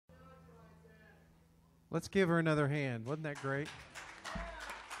Let's give her another hand. Wasn't that great?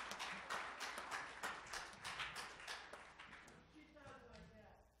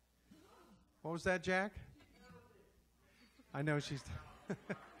 What was that, Jack? I know she's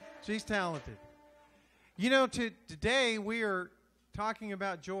she's talented. You know, today we are talking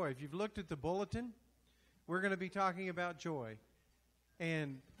about joy. If you've looked at the bulletin, we're going to be talking about joy.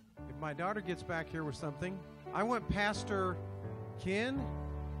 And if my daughter gets back here with something, I want Pastor Ken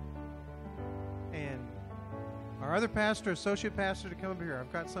and our other pastor, associate pastor, to come up here.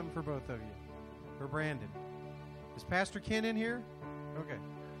 I've got something for both of you. For Brandon. Is Pastor Ken in here? Okay.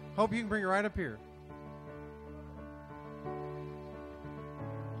 Hope you can bring it right up here.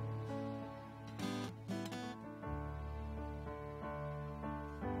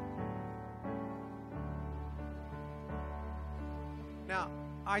 Now,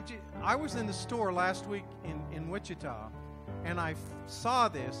 I was in the store last week in Wichita, and I saw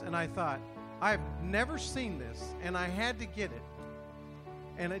this, and I thought, I've never seen this, and I had to get it.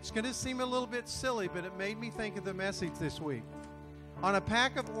 And it's going to seem a little bit silly, but it made me think of the message this week. On a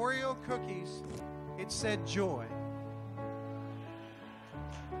pack of Oreo cookies, it said joy.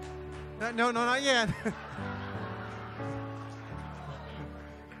 No, not yet.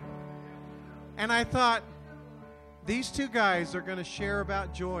 And I thought, these two guys are going to share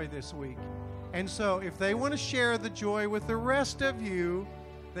about joy this week. And so if they want to share the joy with the rest of you,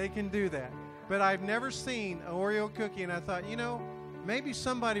 they can do that. But I've never seen an Oreo cookie, and I thought, you know, maybe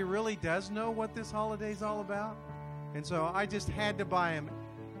somebody really does know what this holiday's all about. And so I just had to buy them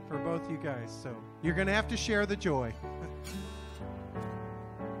for both you guys. So you're going to have to share the joy.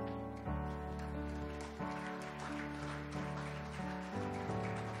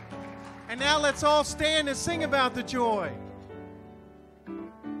 And now let's all stand and sing about the joy.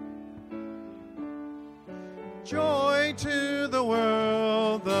 Joy to the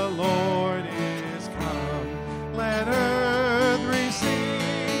world, the Lord is come. Let earth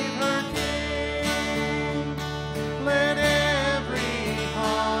receive her King. Let every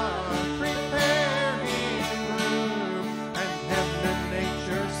heart prepare his room. And heaven and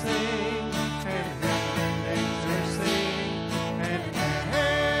nature sing, and heaven and nature sing, and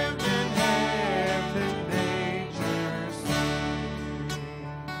heaven and nature sing.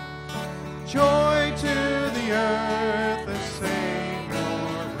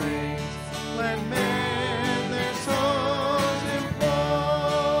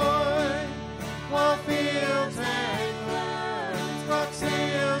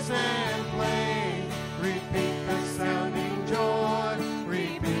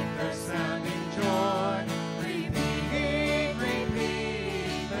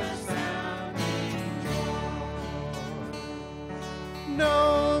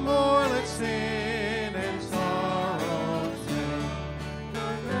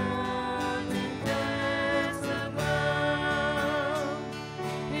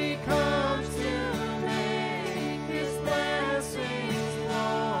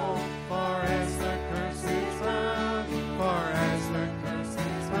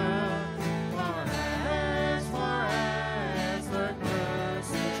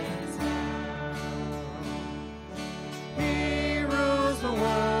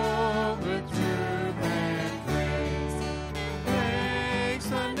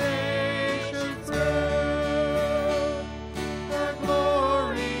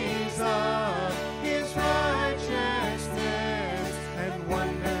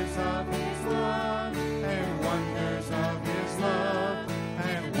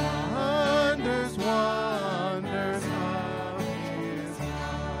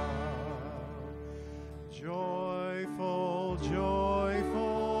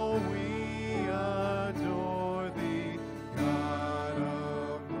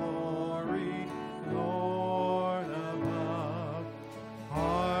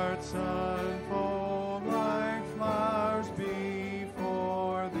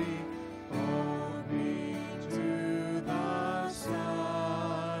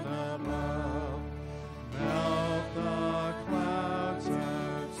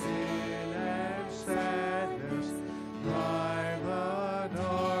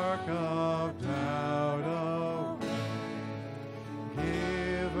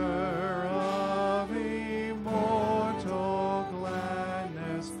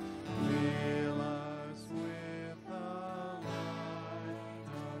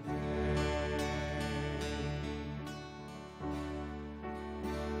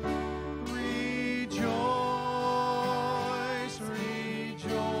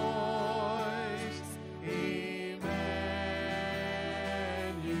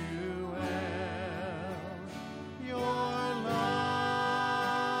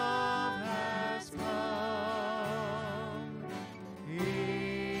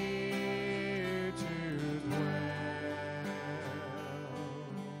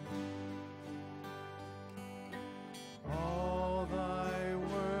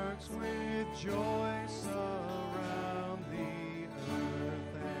 rejoice around the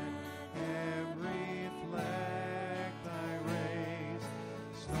earth and reflect thy rays.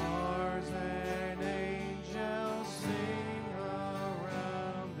 Stars and angels sing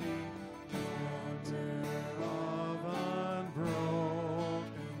around thee, altar of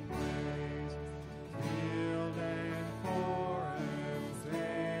unbroken praise. Field and forest,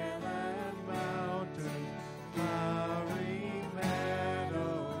 vale and mountain, flowery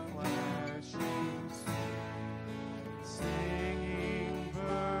meadow, flashing singing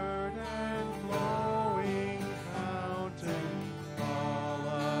bird and flowing fountain, call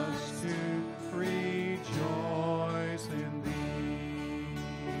us to rejoice in thee.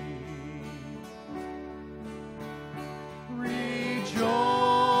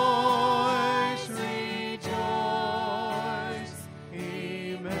 Rejoice, rejoice,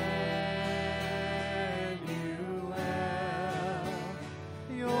 Emmanuel,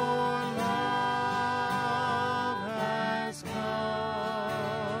 your love has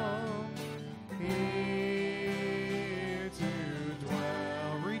come here to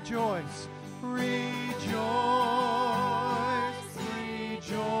dwell. Rejoice, rejoice,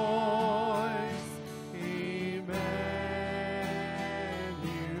 rejoice, Emmanuel,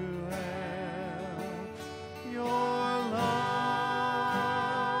 your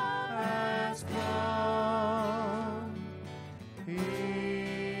love has come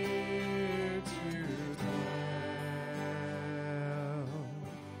here to dwell.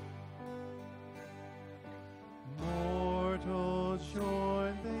 Mortals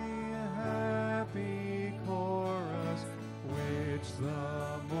join the happy chorus which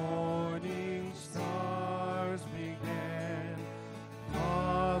the morning stars began.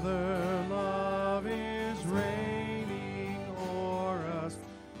 Father love is reigning o'er us,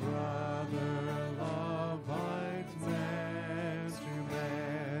 brother love binds man to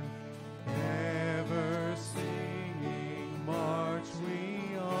man. Ever singing march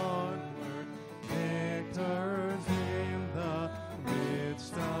we onward, victors in the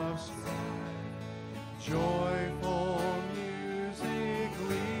midst of strife. Joyful music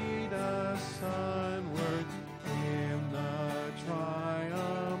lead us onward in the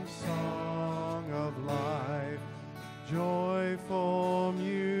triumph song of life. Joyful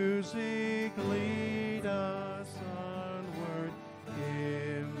music lead us onward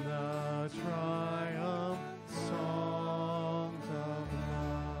in the triumph songs of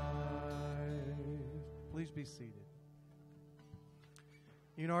life. Please be seated.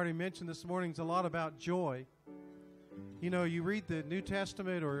 You know, I already mentioned this morning's a lot about joy. You know, you read the New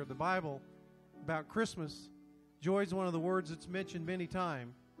Testament or the Bible about Christmas, joy is one of the words that's mentioned many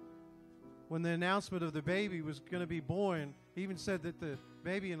times. When the announcement of the baby was going to be born, he even said that the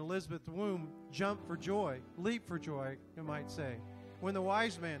baby in Elizabeth's womb jumped for joy, leaped for joy, you might say. When the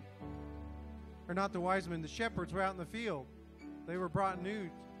wise men, or not the wise men, the shepherds were out in the field, they were brought news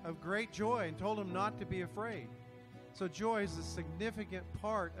of great joy and told them not to be afraid. So joy is a significant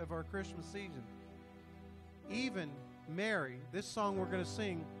part of our Christmas season. Even Mary, this song we're going to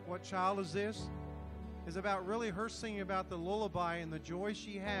sing, What Child Is This?, is about really her singing about the lullaby and the joy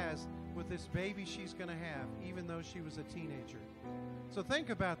she has with this baby she's going to have, even though she was a teenager. So think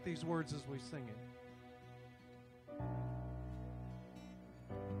about these words as we sing it.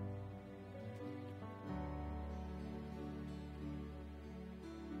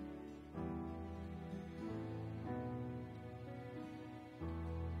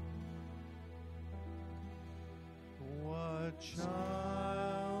 What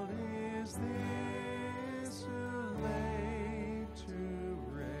child is this who laid to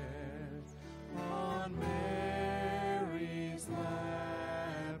rest on Mary's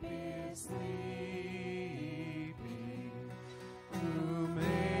lap is sleeping, whom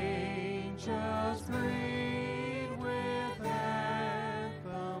angels greet with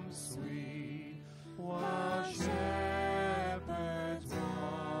anthems sweet, while shepherds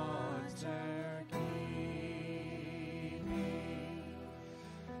watch their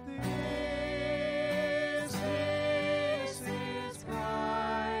This is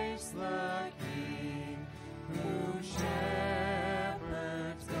Christ the King, whom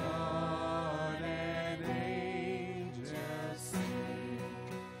shepherds guard and angels sing.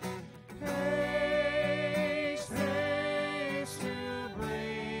 Haste, haste to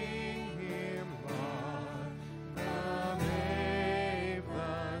bring him, Lord, the babe,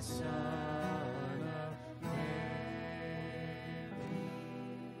 the Son of Mary.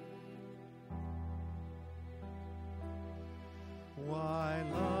 Why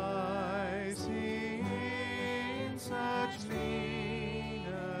lies he in such mean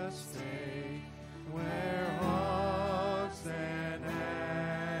estate, where hogs and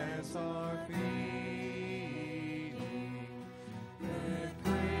ass are feeding?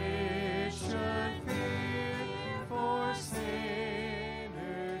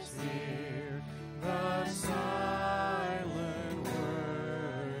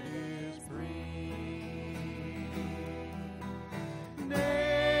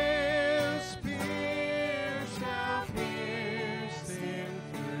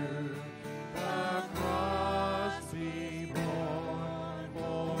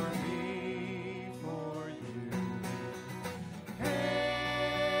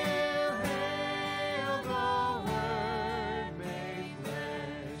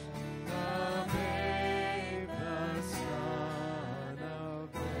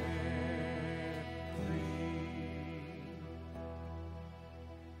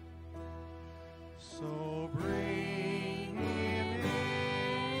 So bring him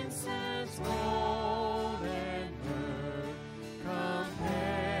incense, gold and myrrh. Come,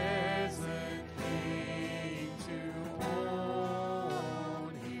 peasant king, to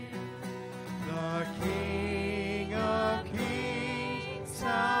own him. The King of kings,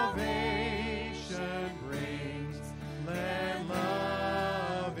 salvation brings. Let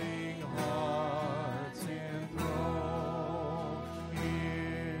loving hearts enthrone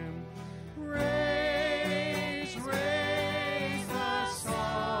him. Raise, raise the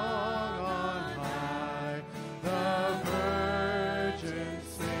song on high. The Virgin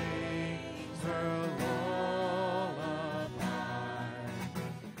sings her lullaby.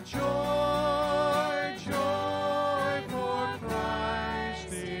 Joy, joy, for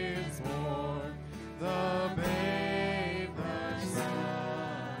Christ is born, the babe, the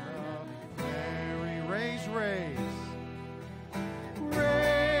Son of Mary. Raise, raise.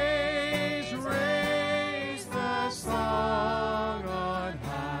 Raise, raise the song on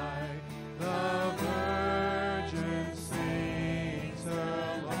high. The Virgin sings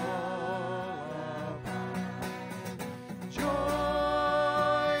her lullaby.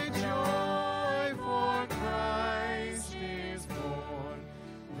 Joy, joy, for Christ is born,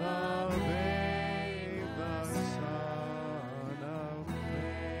 the babe, the Son of Mary.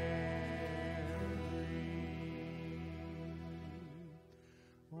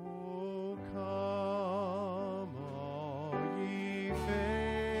 Oh, come, all ye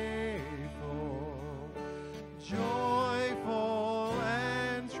faithful, joyful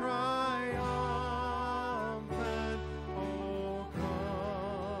and triumphant. Oh,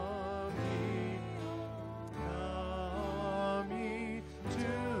 come ye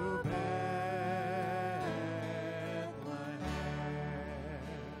to Bethlehem.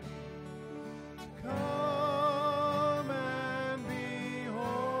 Come and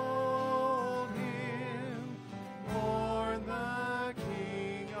behold him, born the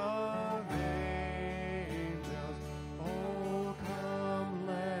King of angels. Oh, come,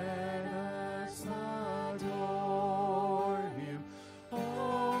 let us adore him.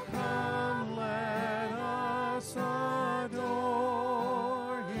 Oh, come, let us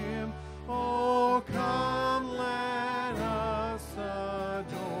adore him. Oh, come, let us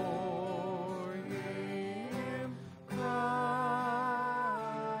adore him.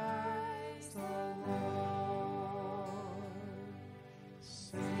 Christ the Lord.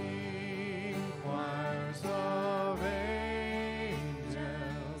 Sing, choirs of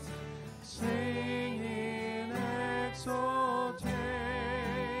angels, sing in exaltation.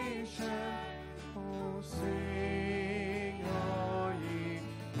 Oh, sing, all ye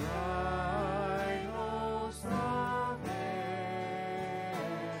bright hosts of heaven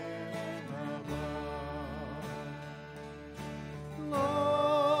above.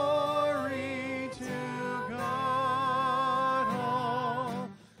 Glory to God, all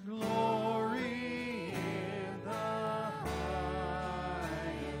glory in the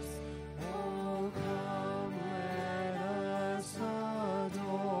highest. Oh, come, let us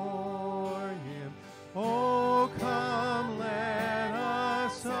adore him. Oh, come, let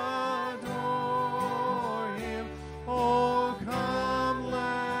us adore him. Oh, come,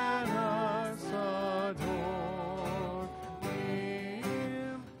 let us adore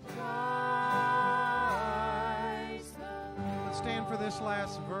him. Christ. Let's stand for this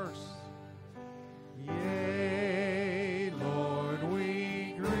last verse. Yea, Lord,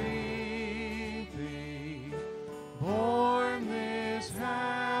 we greet thee, born this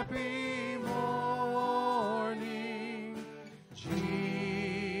happy morning.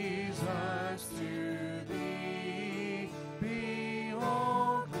 Jesus, to thee be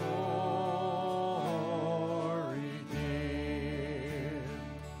all glory give.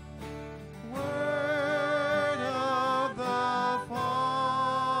 Word of the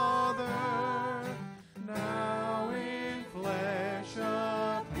Father, now in flesh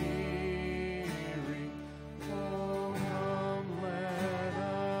appearing. Oh, come, let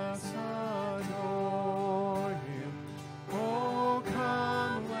us adore him. Oh,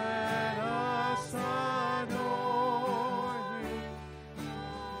 come, let us adore him.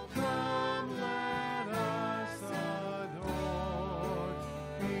 Come, let us adore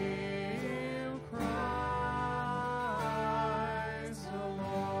him. Christ the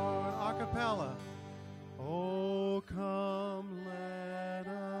Lord. A cappella. Oh, come, let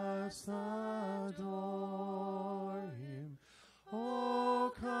us adore him.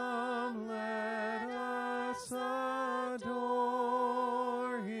 Oh, come, let us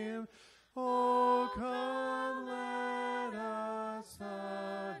adore him. Oh, come, let us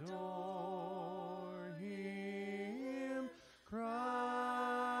adore him. Christ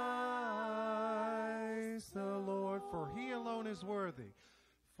for he alone is worthy.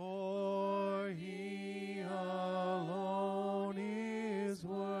 For he alone is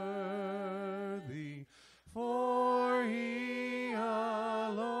worthy. For he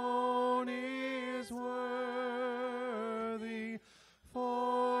alone is worthy.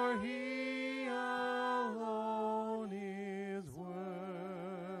 For he alone is worthy.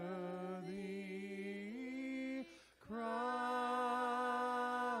 Christ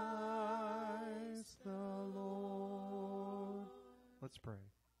the Lord. Let's pray.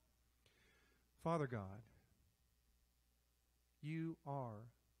 Father God, you are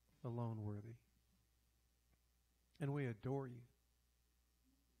alone worthy, and we adore you,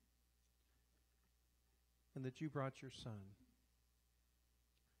 and that you brought your Son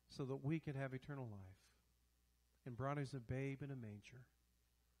so that we could have eternal life, and brought as a babe in a manger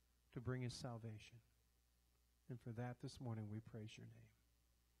to bring us salvation. And for that this morning we praise your name.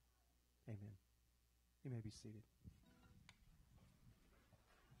 Amen. You may be seated.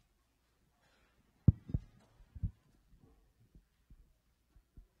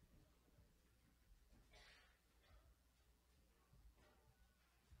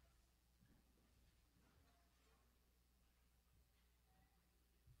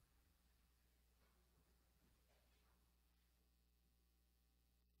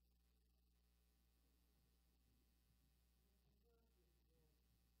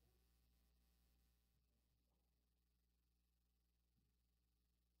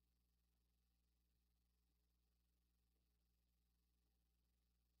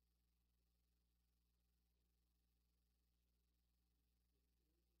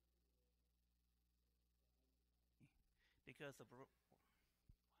 Because the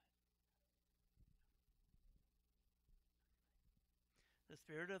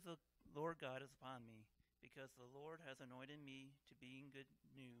Spirit of the Lord God is upon me, because the Lord has anointed me to bring good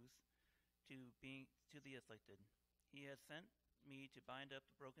news to the afflicted. He has sent me to bind up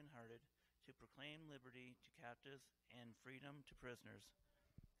the brokenhearted, to proclaim liberty to captives and freedom to prisoners.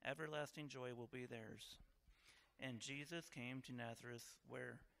 Everlasting joy will be theirs. And Jesus came to Nazareth,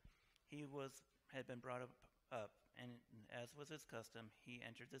 where he had been brought up, and as was his custom, he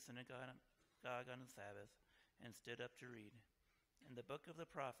entered the synagogue on the Sabbath and stood up to read. And the book of the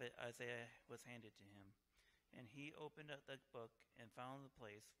prophet Isaiah was handed to him. And he opened up the book and found the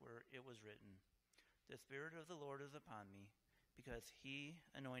place where it was written, "The Spirit of the Lord is upon me, because he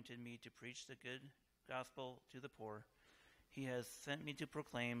anointed me to preach the good gospel to the poor. He has sent me to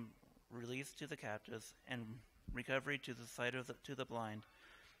proclaim release to the captives and recovery to the sight to the blind,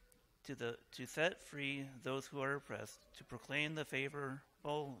 to set free those who are oppressed, to proclaim the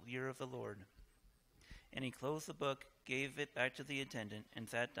favorable year of the Lord." And he closed the book, gave it back to the attendant, and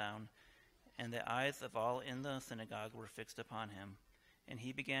sat down. And the eyes of all in the synagogue were fixed upon him. And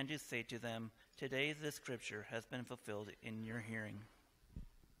he began to say to them, "Today this scripture has been fulfilled in your hearing."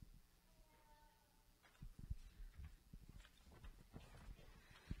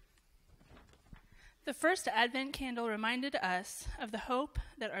 The first Advent candle reminded us of the hope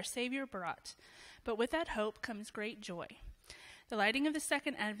that our Savior brought, but with that hope comes great joy. The lighting of the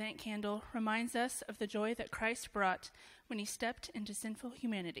second Advent candle reminds us of the joy that Christ brought when he stepped into sinful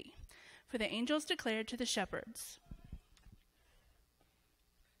humanity. For the angels declared to the shepherds,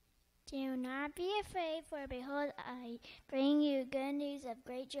 "Do not be afraid, for behold, I bring you good news of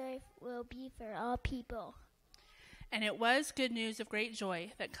great joy will be for all people." And it was good news of great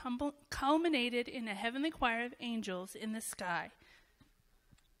joy that culminated in a heavenly choir of angels in the sky.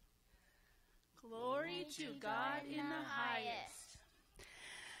 Glory to God in the highest.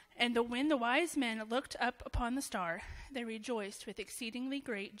 And when the wise men looked up upon the star, they rejoiced with exceedingly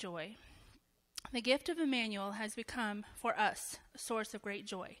great joy. The gift of Emmanuel has become, for us, a source of great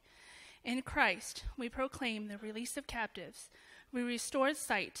joy. In Christ, we proclaim the release of captives. We restore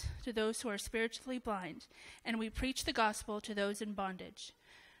sight to those who are spiritually blind, and we preach the gospel to those in bondage.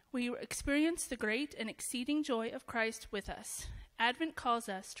 We experience the great and exceeding joy of Christ with us. Advent calls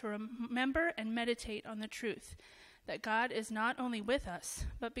us to remember and meditate on the truth that God is not only with us,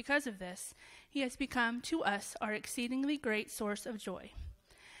 but because of this, he has become to us our exceedingly great source of joy.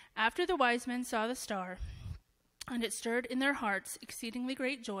 After the wise men saw the star, and it stirred in their hearts exceedingly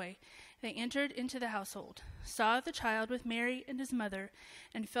great joy, they entered into the household, saw the child with Mary and his mother,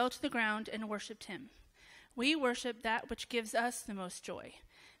 and fell to the ground and worshipped him. We worship that which gives us the most joy.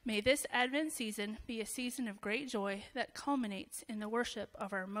 May this Advent season be a season of great joy that culminates in the worship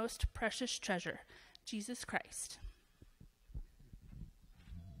of our most precious treasure, Jesus Christ.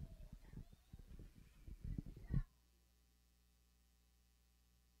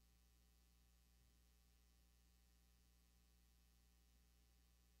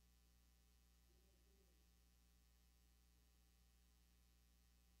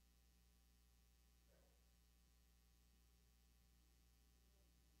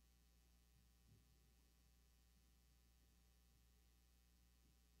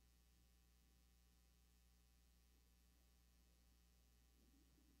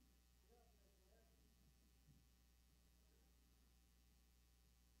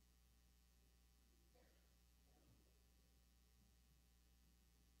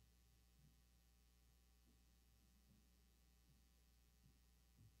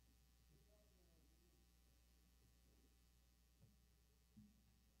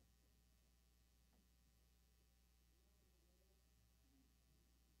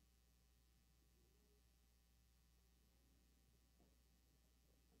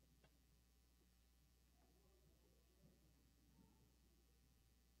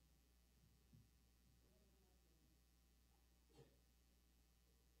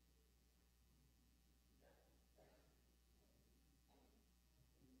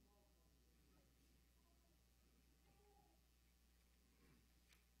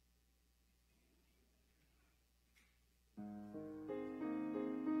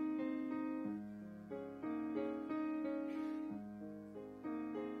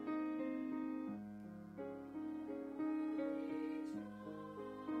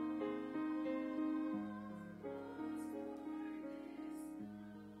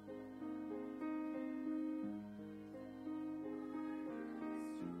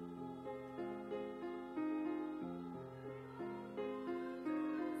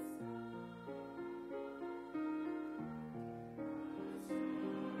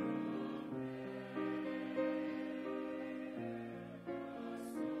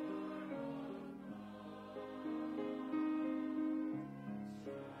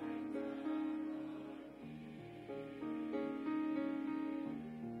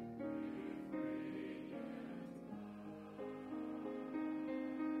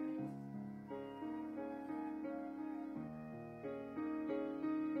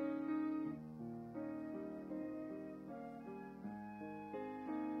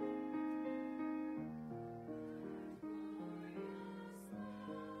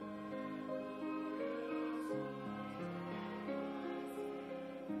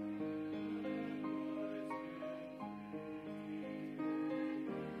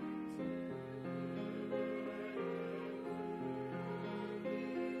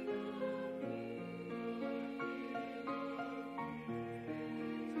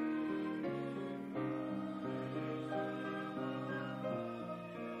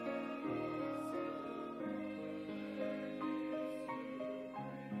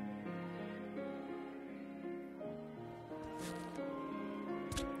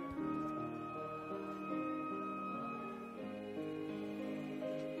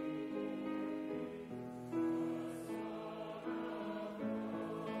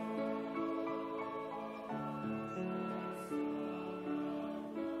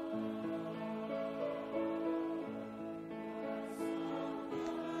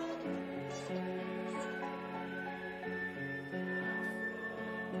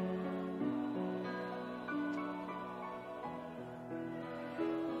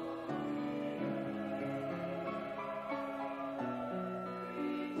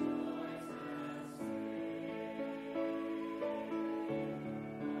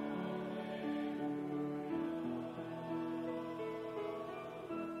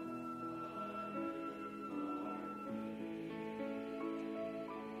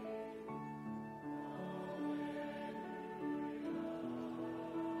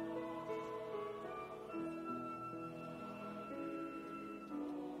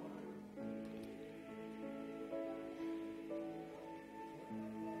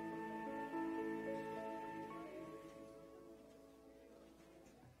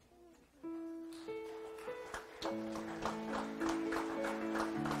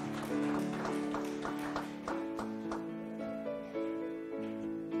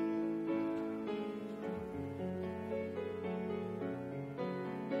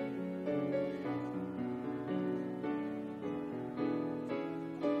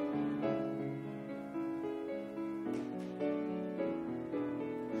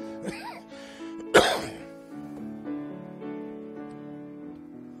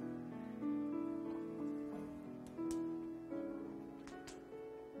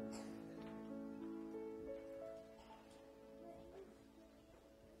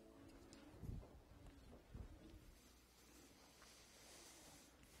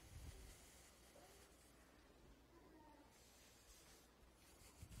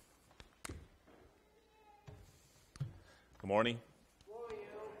 Good morning.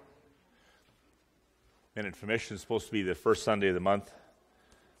 Minute for Mission is supposed to be the first Sunday of the month,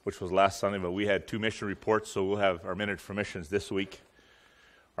 which was last Sunday, but we had 2 mission reports, so we'll have our Minute for Missions this week.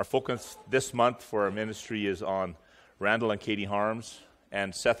 Our focus this month for our ministry is on Randall and Katie Harms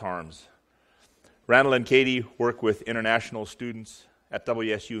and Seth Harms. Randall and Katie work with international students at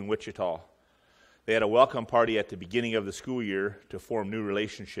WSU in Wichita. They had a welcome party at the beginning of the school year to form new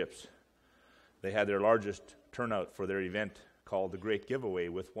relationships. They had their largest turnout for their event called the Great Giveaway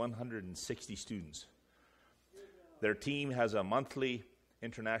with 160 students. Their team has a monthly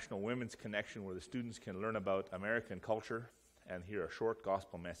International Women's Connection where the students can learn about American culture and hear a short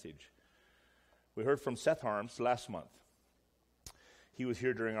gospel message. We heard from Seth Harms last month. He was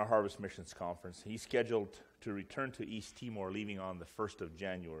here during our Harvest Missions Conference. He's scheduled to return to East Timor, leaving on the 1st of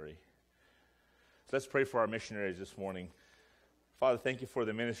January. So let's pray for our missionaries this morning. Father, thank you for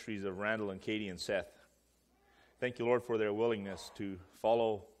the ministries of Randall and Katie and Seth. Thank you, Lord, for their willingness to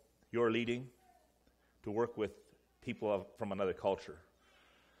follow your leading, to work with people from another culture.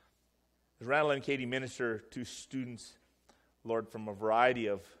 As Randall and Katie minister to students, Lord, from a variety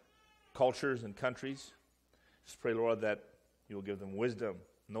of cultures and countries, just pray, Lord, that you will give them wisdom,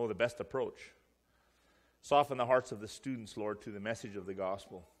 know the best approach. Soften the hearts of the students, Lord, to the message of the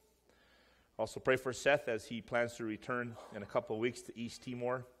gospel. Also pray for Seth as he plans to return in a couple of weeks to East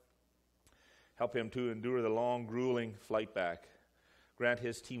Timor. Help him to endure the long, grueling flight back. Grant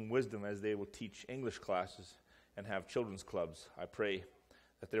his team wisdom as they will teach English classes and have children's clubs. I pray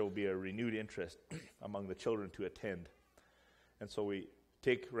that there will be a renewed interest among the children to attend. And so we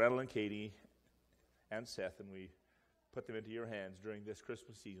take Randall and Katie and Seth and we put them into your hands during this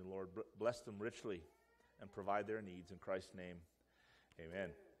Christmas season. Lord, bless them richly and provide their needs. In Christ's name, amen.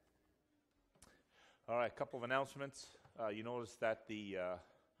 All right, a couple of announcements. You notice that the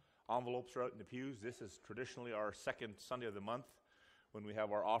envelopes are out in the pews. This is traditionally our second Sunday of the month when we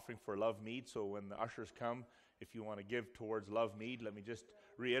have our offering for Love Mead. So when the ushers come, if you want to give towards Love Mead, let me just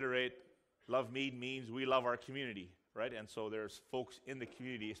reiterate, Love Mead means we love our community, right? And so there's folks in the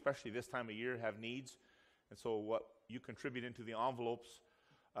community, especially this time of year, have needs. And so what you contribute into the envelopes,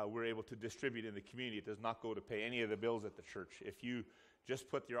 we're able to distribute in the community. It does not go to pay any of the bills at the church. If you just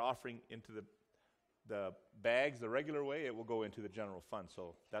put your offering into the bags the regular way, it will go into the general fund.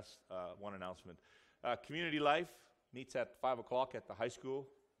 So that's one announcement. Community Life meets at 5 o'clock at the high school.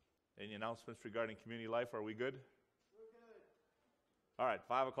 Any announcements regarding Community Life? Are we good? We're good. All right,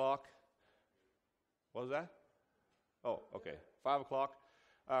 5 o'clock. What was that? Oh, okay. 5 o'clock.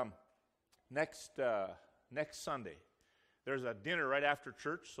 Next Sunday, there's a dinner right after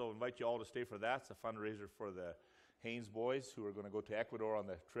church, so I invite you all to stay for that. It's a fundraiser for the Haynes boys who are going to go to Ecuador on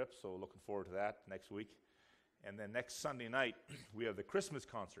the trip, so looking forward to that next week. And then next Sunday night, we have the Christmas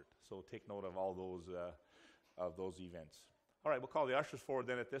concert, so take note of all those events. All right, we'll call the ushers forward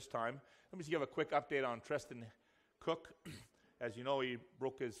then at this time. Let me just give a quick update on Tristan Cook. As you know, he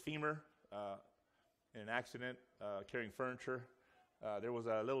broke his femur in an accident carrying furniture. There was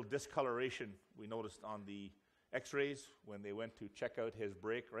a little discoloration we noticed on the x-rays when they went to check out his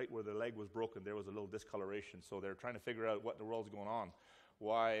break. Right where the leg was broken, there was a little discoloration. So they're trying to figure out what in the world's going on,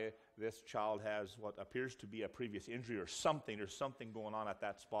 why this child has what appears to be a previous injury or something. There's something going on at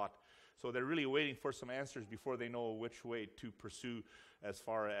that spot. So they're really waiting for some answers before they know which way to pursue as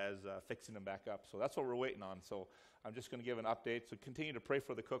far as fixing them back up. So that's what we're waiting on. So I'm just going to give an update. So continue to pray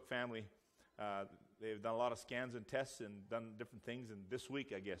for the Cook family. They've done a lot of scans and tests and done different things. And this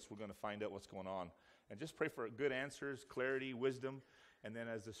week, I guess, we're going to find out what's going on. And just pray for good answers, clarity, wisdom. And then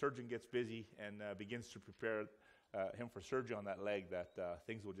as the surgeon gets busy and begins to prepare him for surgery on that leg, that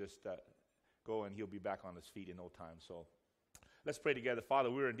things will just go and he'll be back on his feet in no time. So let's pray together. Father,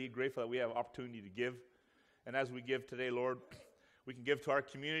 we're indeed grateful that we have opportunity to give. And as we give today, Lord, we can give to our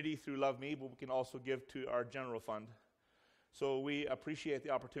community through Love Me, but we can also give to our general fund. So we appreciate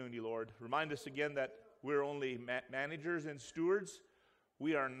the opportunity, Lord. Remind us again that we're only managers and stewards.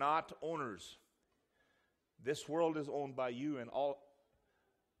 We are not owners. This world is owned by you and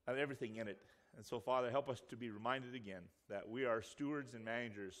everything in it. And so, Father, help us to be reminded again that we are stewards and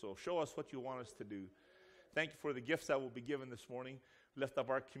managers. So show us what you want us to do. Thank you for the gifts that will be given this morning. We lift up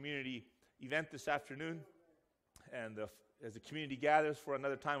our community event this afternoon. And as the community gathers for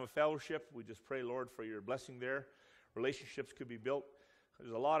another time of fellowship, we just pray, Lord, for your blessing there. Relationships could be built.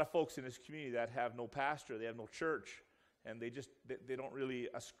 There's a lot of folks in this community that have no pastor, they have no church, and they don't really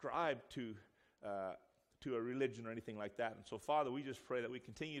ascribe to a religion or anything like that. And so, Father, we just pray that we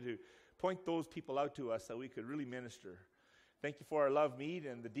continue to point those people out to us that we could really minister. Thank you for our Love Mead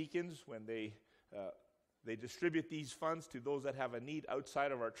and the deacons when they distribute these funds to those that have a need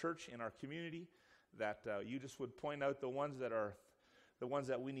outside of our church in our community. that you just would point out the ones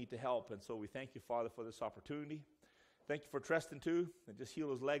that we need to help. And so we thank you, Father, for this opportunity. Thank you for Treston, too, and just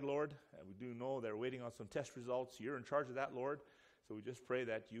heal his leg, Lord. And we do know they're waiting on some test results. You're in charge of that, Lord. So we just pray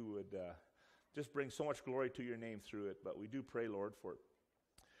that you would just bring so much glory to your name through it. But we do pray, Lord, for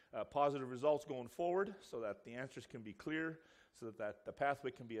positive results going forward so that the answers can be clear, so that the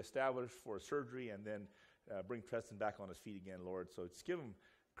pathway can be established for surgery, and then bring Treston back on his feet again, Lord. So just give him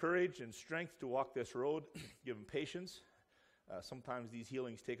courage and strength to walk this road. Give him patience. Sometimes these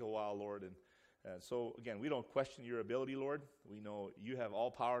healings take a while, Lord. And so, again, we don't question your ability, Lord. We know you have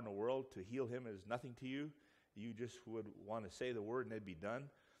all power in the world. To heal him is nothing to you. You just would want to say the word and it'd be done.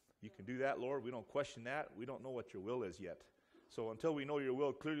 You can do that, Lord. We don't question that. We don't know what your will is yet. So until we know your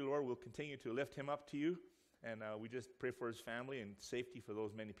will clearly, Lord, we'll continue to lift him up to you. And we just pray for his family and safety for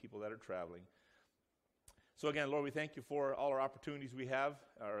those many people that are traveling. So again, Lord, we thank you for all our opportunities we have,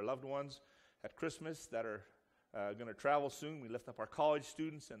 our loved ones at Christmas that are going to travel soon. We lift up our college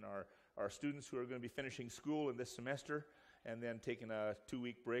students and our students who are going to be finishing school in this semester and then taking a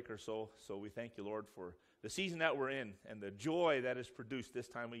 2-week break or so. So we thank you, Lord, for the season that we're in and the joy that is produced this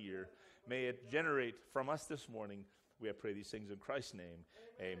time of year. May it generate from us this morning. We pray these things in Christ's name.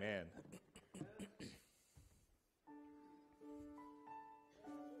 Amen.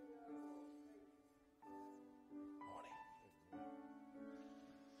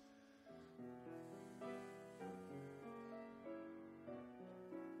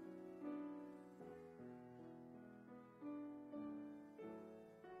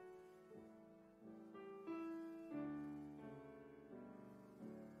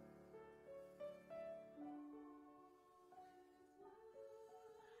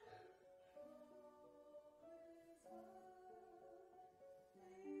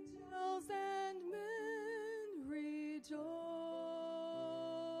 Angels and men rejoice,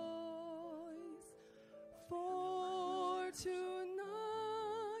 for tonight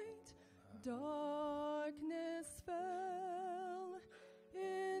darkness fell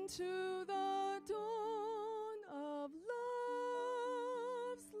into the dawn of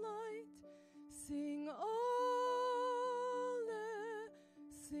love's light. Sing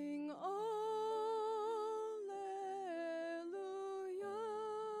sing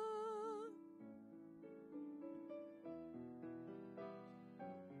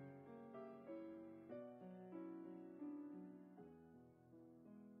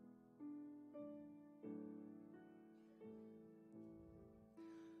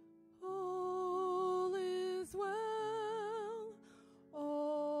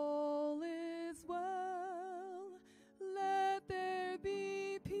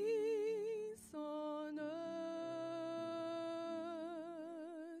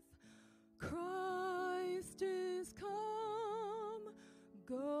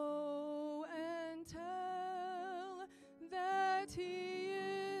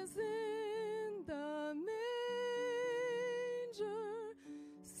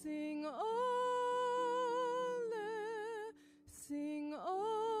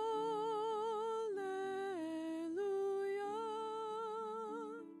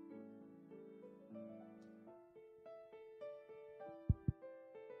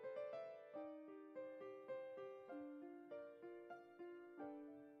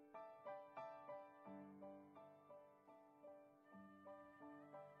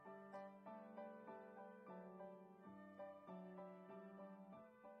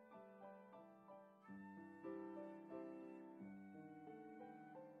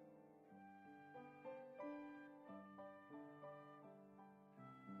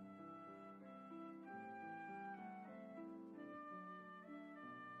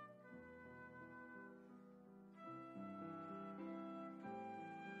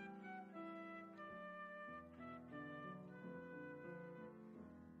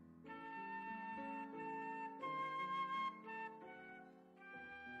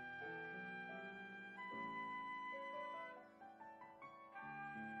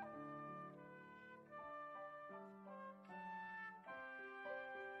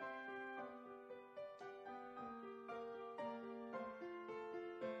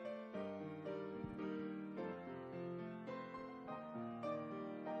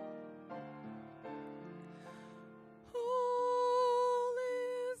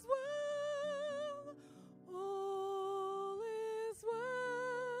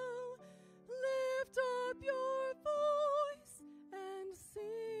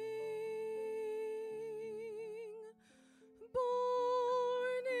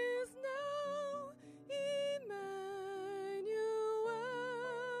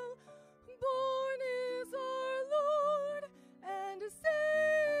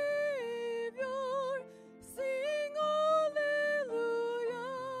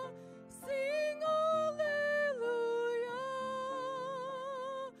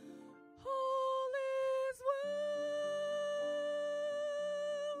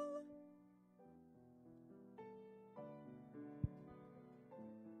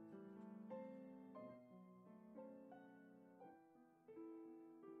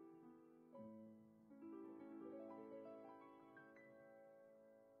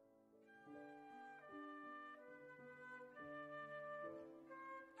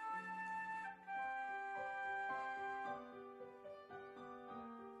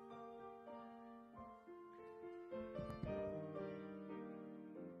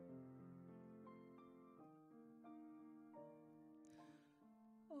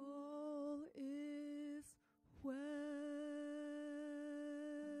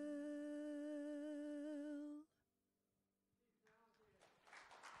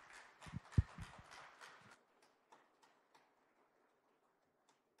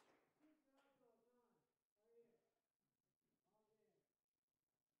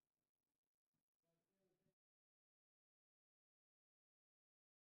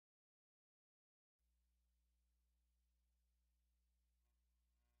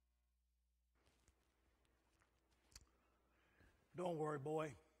Don't worry,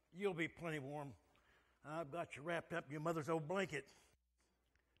 boy. You'll be plenty warm. I've got you wrapped up in your mother's old blanket.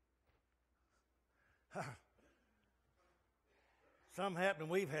 Some happening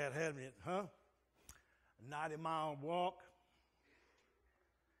we've had, haven't it, huh? A 90-mile walk.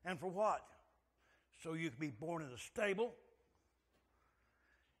 And for what? So you could be born in a stable?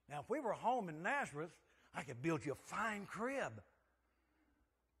 Now, if we were home in Nazareth, I could build you a fine crib.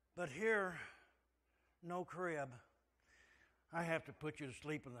 But here, no crib. I have to put you to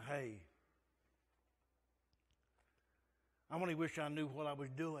sleep in the hay. I only wish I knew what I was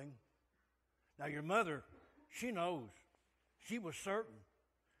doing. Now, your mother, she knows. She was certain.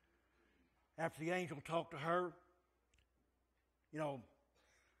 After the angel talked to her, you know,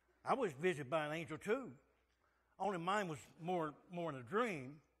 I was visited by an angel too. Only mine was more in a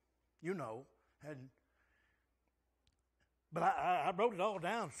dream, you know. But I wrote it all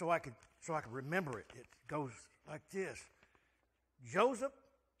down so I could remember it. It goes like this: Joseph,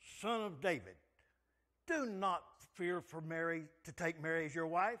 son of David, do not fear for Mary to take Mary as your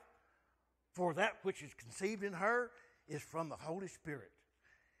wife, for that which is conceived in her is from the Holy Spirit.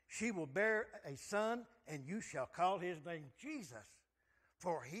 She will bear a son, and you shall call his name Jesus,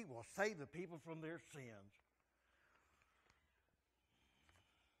 for he will save the people from their sins.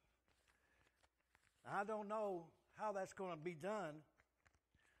 I don't know how that's going to be done,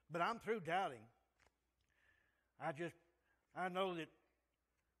 but I'm through doubting. I know that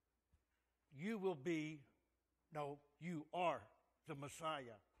you are the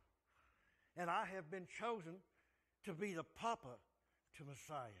Messiah. And I have been chosen to be the papa to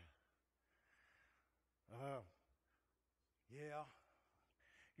Messiah. Yeah,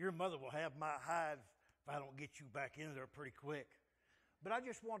 your mother will have my hide if I don't get you back in there pretty quick. But I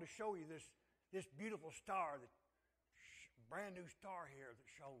just want to show you this beautiful star, brand new star here that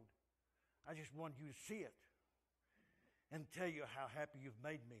showed. I just wanted you to see it and tell you how happy you've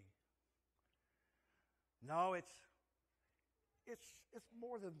made me. No, it's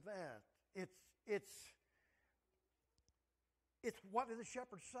more than that. It's what did the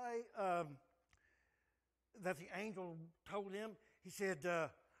shepherd say that the angel told him? He said,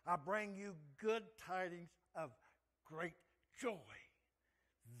 I bring you good tidings of great joy.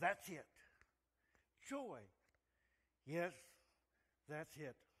 That's it. Joy. Yes, that's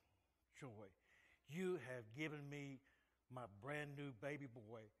it. Joy. You have given me my brand new baby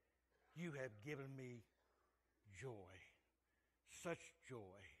boy. You have given me joy. Such joy.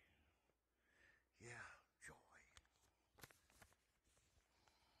 Yeah, joy.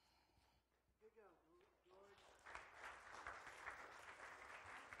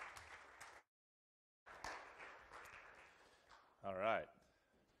 All right.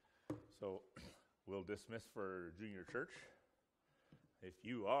 So we'll dismiss for junior church. If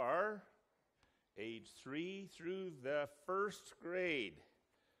you are age 3 through the first grade,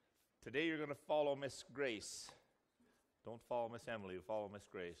 today you're going to follow Miss Grace. Don't follow Miss Emily, follow Miss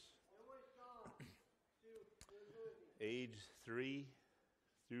Grace. Age 3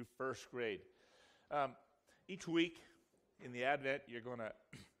 through first grade. Each week in the Advent, you're going to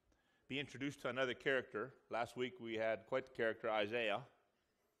be introduced to another character. Last week we had quite the character, Isaiah.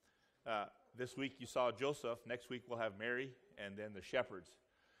 This week you saw Joseph. Next week we'll have Mary and then the shepherds.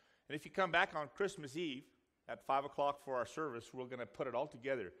 And if you come back on Christmas Eve at 5 o'clock for our service, we're going to put it all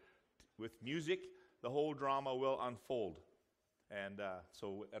together with music. The whole drama will unfold. And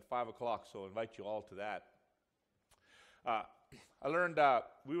so at 5 o'clock, so I invite you all to that. I learned,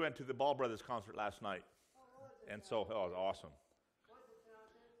 we went to the Ball Brothers concert last night. And so, it was awesome.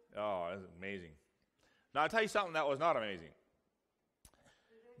 Oh, it was amazing. Now, I'll tell you something that was not amazing.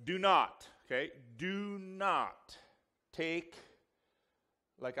 Do not take,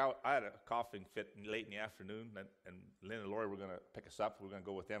 like I had a coughing fit late in the afternoon, and Lynn and Lori were going to pick us up. We were going to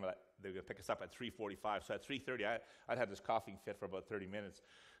go with them. They were going to pick us up at 3:45. So at 3:30, I'd had this coughing fit for about 30 minutes.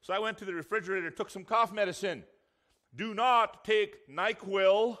 So I went to the refrigerator, took some cough medicine. Do not take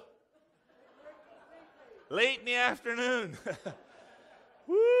NyQuil late in the afternoon.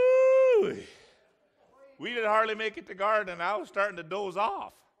 Woo! We didn't hardly make it to garden, and I was starting to doze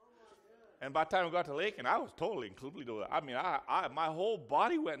off. And by the time we got to Lakin, I was totally and completely dozed. I mean, my whole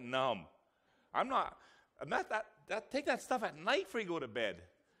body went numb. I'm not that. Take that stuff at night before you go to bed.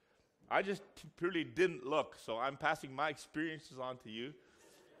 I just purely didn't look, so I'm passing my experiences on to you.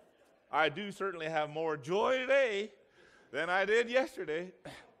 I do certainly have more joy today than I did yesterday.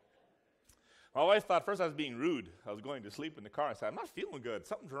 My wife thought first I was being rude. I was going to sleep in the car. I said, I'm not feeling good.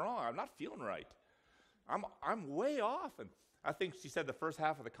 Something's wrong. I'm not feeling right. I'm way off. And I think she said the first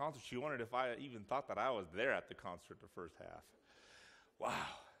half of the concert, she wondered if I even thought that I was there at the concert the first half. Wow.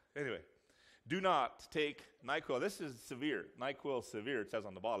 Anyway, Do not take NyQuil. This is severe. NyQuil severe, it says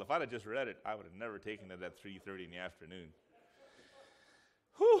on the bottle. If I'd have just read it, I would have never taken it at 3:30 in the afternoon.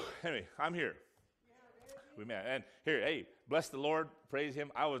 Whew. Anyway, I'm here. We met. And here, hey, bless the Lord, praise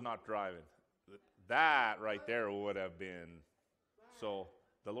him. I was not driving. That right there would have been. So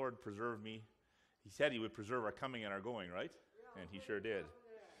the Lord preserved me. He said he would preserve our coming and our going, right? And he sure did.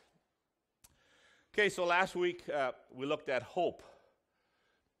 Okay, so last week we looked at hope,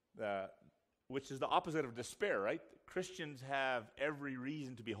 which is the opposite of despair, right? Christians have every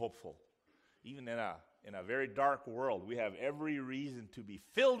reason to be hopeful. Even in a very dark world, we have every reason to be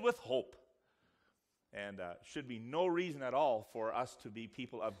filled with hope. And should be no reason at all for us to be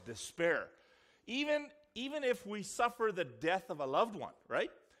people of despair. Even if we suffer the death of a loved one,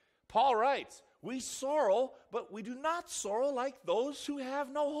 right? Paul writes, we sorrow, but we do not sorrow like those who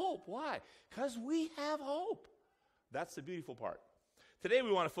have no hope. Why? Because we have hope. That's the beautiful part. Today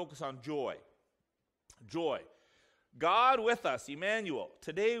we want to focus on joy. Joy. God with us, Emmanuel.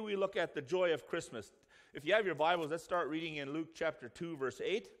 Today we look at the joy of Christmas. If you have your Bibles, let's start reading in Luke chapter 2, verse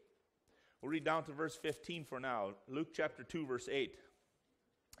 8. We'll read down to verse 15 for now. Luke chapter 2, verse 8.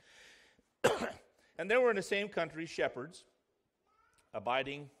 And there were in the same country shepherds,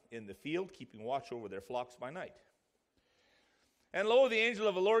 abiding in the field, keeping watch over their flocks by night. And lo, the angel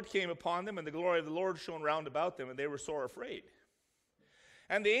of the Lord came upon them, and the glory of the Lord shone round about them, and they were sore afraid.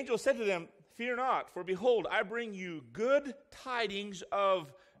 And the angel said to them, fear not, for behold, I bring you good tidings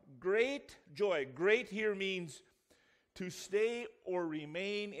of great joy. Great here means to stay or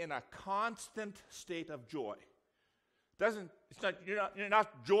remain in a constant state of joy. You're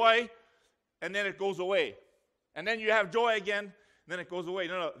not joy, and then it goes away. And then you have joy again, and then it goes away.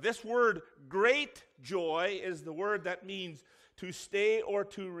 No. This word, great joy, is the word that means to stay or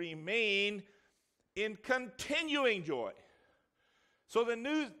to remain in continuing joy. So the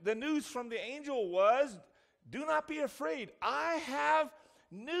news from the angel was, do not be afraid. I have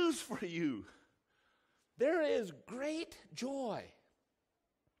news for you. There is great joy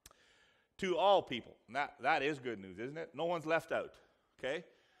to all people. And that is good news, isn't it? No one's left out, okay?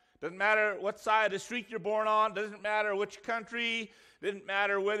 Doesn't matter what side of the street you're born on. Doesn't matter which country. Doesn't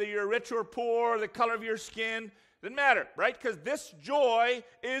matter whether you're rich or poor, the color of your skin. Doesn't matter, right? Because this joy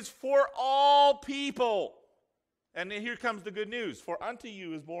is for all people. And then here comes the good news. For unto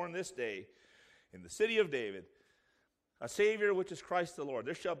you is born this day in the city of David a Savior, which is Christ the Lord.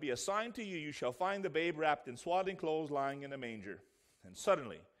 There shall be a sign to you. You shall find the babe wrapped in swaddling clothes, lying in a manger. And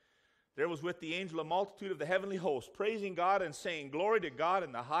suddenly there was with the angel a multitude of the heavenly host, praising God and saying, glory to God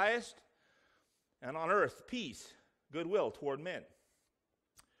in the highest, and on earth peace, goodwill toward men.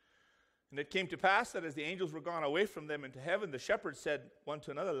 And it came to pass that as the angels were gone away from them into heaven, the shepherds said one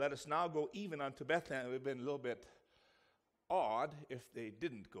to another, let us now go even unto Bethlehem. It would have been a little bit odd if they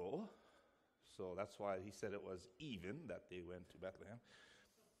didn't go. So that's why he said it was even that they went to Bethlehem.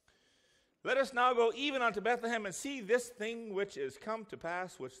 Let us now go even unto Bethlehem and see this thing which is come to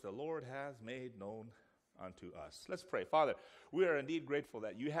pass, which the Lord has made known unto us. Let's pray. Father, we are indeed grateful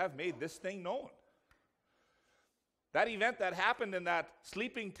that you have made this thing known. That event that happened in that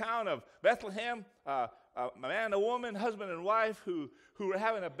sleeping town of Bethlehem, a man, a woman, husband and wife who were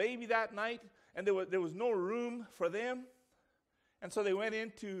having a baby that night, and there was no room for them. And so they went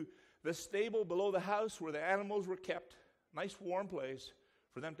into the stable below the house where the animals were kept. Nice warm place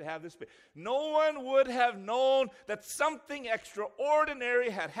for them to have this baby. No one would have known that something extraordinary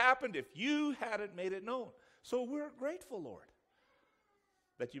had happened if you hadn't made it known. So we're grateful, Lord,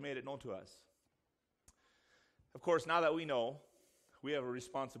 that you made it known to us. Of course, now that we know, we have a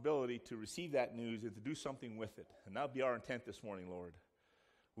responsibility to receive that news and to do something with it. And that'll be our intent this morning, Lord.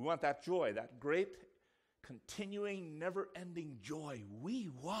 We want that joy, that great, continuing, never-ending joy. We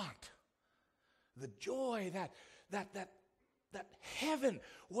want the joy that heaven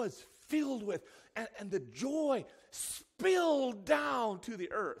was filled with, and the joy spilled down to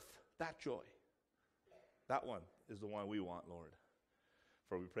the earth. That joy. That one is the one we want, Lord.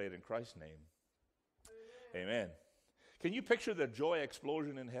 For we pray it in Christ's name. Amen. Can you picture the joy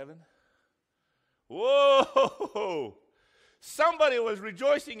explosion in heaven? Whoa! Somebody was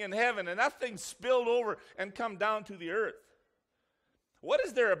rejoicing in heaven, and that thing spilled over and come down to the earth. What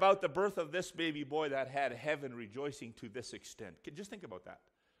is there about the birth of this baby boy that had heaven rejoicing to this extent? Just think about that.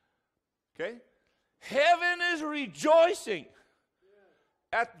 Okay? Heaven is rejoicing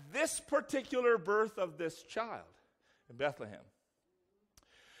at this particular birth of this child in Bethlehem.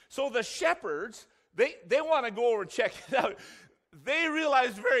 So the shepherds, they want to go over and check it out. They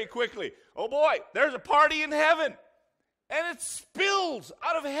realized very quickly, oh boy, there's a party in heaven. And it spills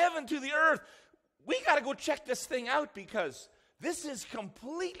out of heaven to the earth. We got to go check this thing out because this is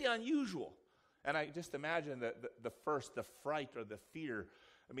completely unusual. And I just imagine the fright or the fear.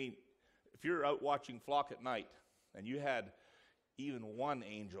 I mean, if you're out watching flock at night and you had even one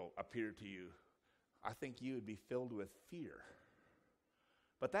angel appear to you, I think you would be filled with fear.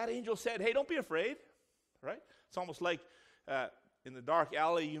 But that angel said, hey, don't be afraid, right? It's almost like in the dark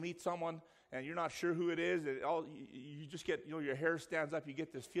alley, you meet someone and you're not sure who it is. You just get, your hair stands up. You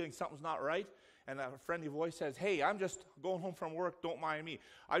get this feeling something's not right. And a friendly voice says, hey, I'm just going home from work. Don't mind me.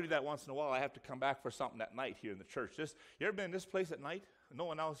 I do that once in a while. I have to come back for something at night here in the church. You ever been in this place at night? No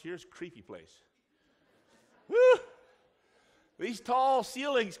one else here. It's a creepy place. Woo! These tall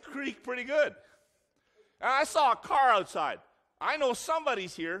ceilings creak pretty good. And I saw a car outside. I know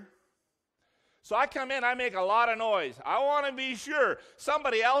somebody's here. So I come in, I make a lot of noise. I want to be sure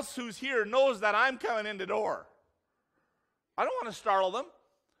somebody else who's here knows that I'm coming in the door. I don't want to startle them.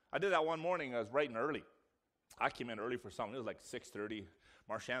 I did that one morning. I was bright and early. I came in early for something. It was like 6:30.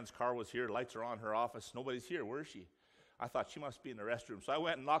 Marchand's car was here. Lights are on her office. Nobody's here. Where is she? I thought she must be in the restroom. So I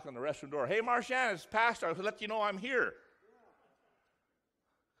went and knocked on the restroom door. Hey, Marchand, it's Pastor. I will let you know I'm here.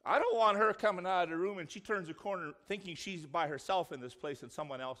 I don't want her coming out of the room and she turns the corner thinking she's by herself in this place and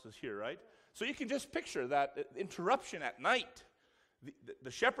someone else is here, right? So you can just picture that interruption at night. The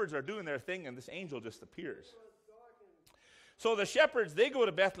shepherds are doing their thing and this angel just appears. So the shepherds, they go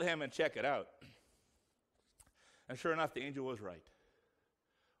to Bethlehem and check it out. And sure enough, the angel was right.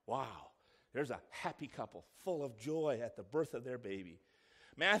 Wow, there's a happy couple full of joy at the birth of their baby.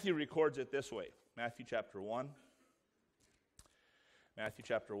 Matthew records it this way. Matthew chapter 1. Matthew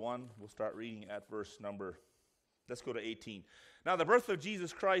chapter 1, we'll start reading at verse number, let's go to 18. Now the birth of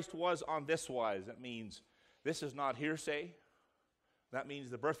Jesus Christ was on this wise. That means this is not hearsay. That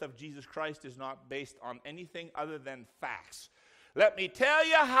means the birth of Jesus Christ is not based on anything other than facts. Let me tell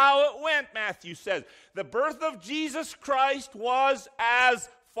you how it went, Matthew says. The birth of Jesus Christ was as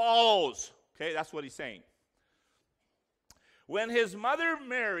follows. Okay, that's what he's saying. When his mother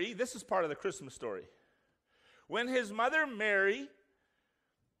Mary, this is part of the Christmas story. When his mother Mary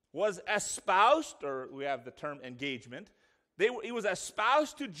was espoused, or we have the term engagement, he was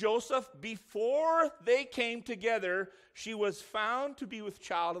espoused to Joseph before they came together. She was found to be with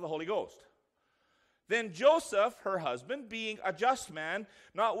child of the Holy Ghost. Then Joseph, her husband, being a just man,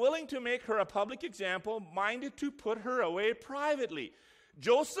 not willing to make her a public example, minded to put her away privately.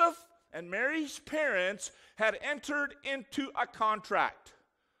 Joseph and Mary's parents had entered into a contract.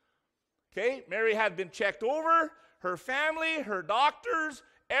 Okay, Mary had been checked over, her family, her doctors,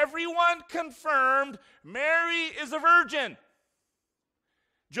 everyone confirmed Mary is a virgin.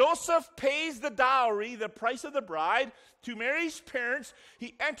 Joseph pays the dowry, the price of the bride, to Mary's parents.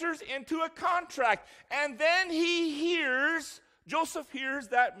 He enters into a contract. And then Joseph hears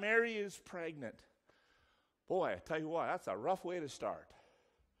that Mary is pregnant. Boy, I tell you what, that's a rough way to start.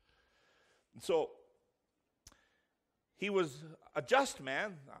 And so, he was a just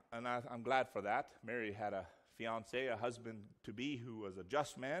man, and I'm glad for that. Mary had a fiance, a husband-to-be who was a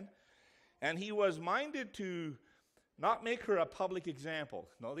just man. And he was minded to not make her a public example.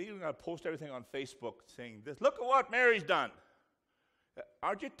 No, they even got to post everything on Facebook saying this. Look at what Mary's done.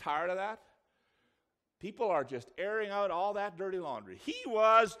 Aren't you tired of that? People are just airing out all that dirty laundry. He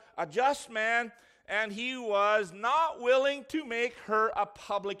was a just man, and he was not willing to make her a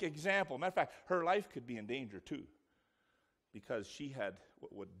public example. Matter of fact, her life could be in danger too, because she had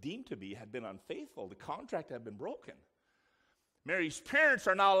what deemed to be had been unfaithful. The contract had been broken. Mary's parents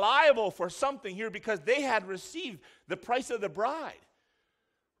are now liable for something here because they had received the price of the bride,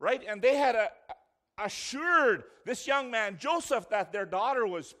 right? And they had assured this young man, Joseph, that their daughter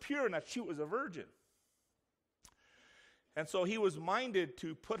was pure and that she was a virgin. And so he was minded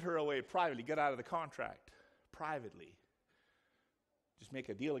to put her away privately, get out of the contract privately. Just make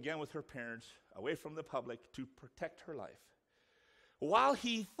a deal again with her parents, away from the public, to protect her life. While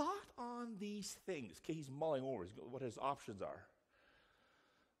he thought on these things, okay, he's mulling over what his options are.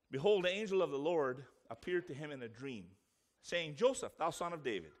 Behold, the angel of the Lord appeared to him in a dream, saying, Joseph, thou son of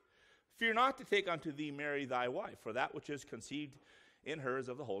David, fear not to take unto thee Mary thy wife, for that which is conceived in her is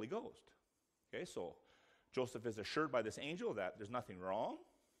of the Holy Ghost. Okay, so Joseph is assured by this angel that there's nothing wrong.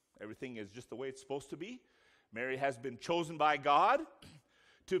 Everything is just the way it's supposed to be. Mary has been chosen by God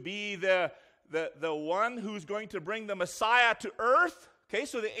to be the one who's going to bring the Messiah to earth. Okay,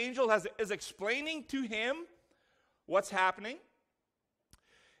 so the angel is explaining to him what's happening.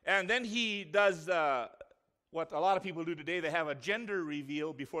 And then he does what a lot of people do today. They have a gender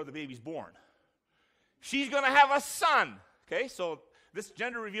reveal before the baby's born. She's going to have a son. Okay, so this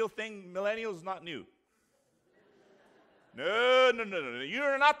gender reveal thing, millennials, is not new. No.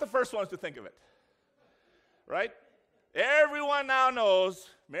 You're not the first ones to think of it. Right? Everyone now knows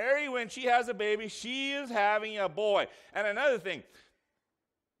Mary, when she has a baby, she is having a boy. And another thing,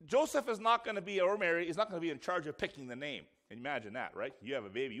 Joseph is not going to be, or Mary is not going to be in charge of picking the name. Imagine that, right? You have a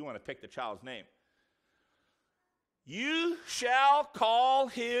baby, you want to pick the child's name. You shall call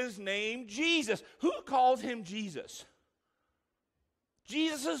his name Jesus. Who calls him Jesus?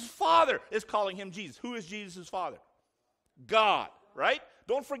 Jesus' father is calling him Jesus. Who is Jesus' father? God, right?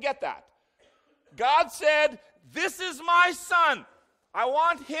 Don't forget that. God said, this is my son. I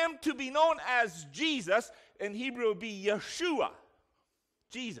want him to be known as Jesus. In Hebrew, it would be Yeshua.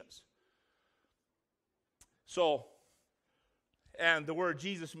 Jesus. So, and the word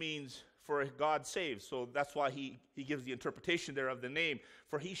Jesus means for God saves. So that's why he gives the interpretation there of the name.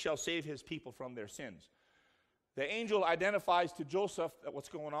 For he shall save his people from their sins. The angel identifies to Joseph that what's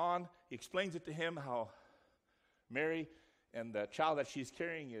going on. He explains it to him how Mary and the child that she's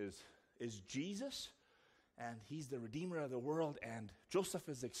carrying is Jesus. And he's the Redeemer of the world. And Joseph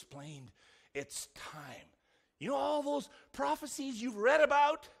has explained it's time. You know all those prophecies you've read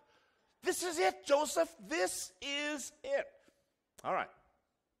about? This is it, Joseph. This is it. All right.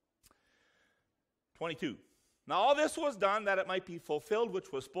 22. Now all this was done that it might be fulfilled,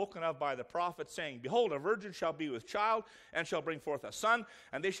 which was spoken of by the prophet, saying, Behold, a virgin shall be with child, and shall bring forth a son,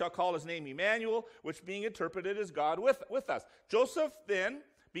 and they shall call his name Emmanuel, which being interpreted is God with us. Joseph then,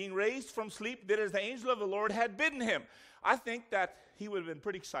 being raised from sleep, did as the angel of the Lord had bidden him. I think that he would have been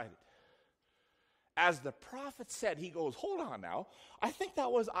pretty excited. As the prophet said, he goes, hold on now. I think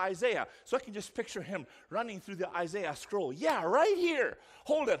that was Isaiah. So I can just picture him running through the Isaiah scroll. Yeah, right here.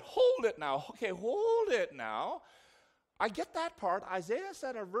 Hold it now. Okay, hold it now. I get that part. Isaiah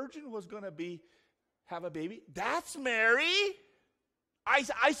said a virgin was going to have a baby. That's Mary.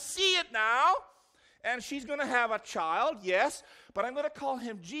 I see it now. And she's going to have a child, yes. But I'm going to call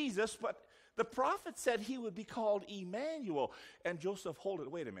him Jesus. But the prophet said he would be called Emmanuel. And Joseph, hold it.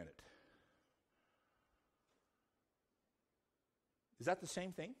 Wait a minute. Is that the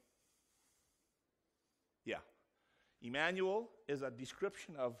same thing? Yeah. Emmanuel is a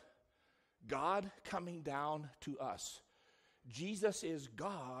description of God coming down to us. Jesus is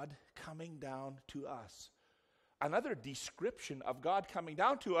God coming down to us. Another description of God coming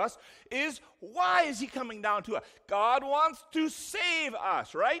down to us is, why is he coming down to us? God wants to save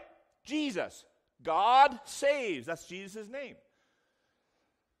us, right? Jesus. God saves. That's Jesus' name.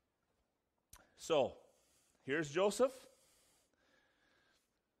 So, here's Joseph.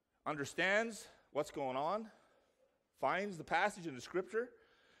 Understands what's going on, finds the passage in the scripture,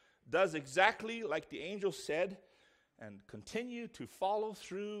 does exactly like the angel said, and continue to follow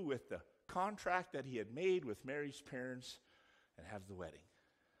through with the contract that he had made with Mary's parents and have the wedding.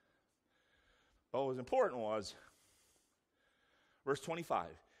 But what was important was, verse 25,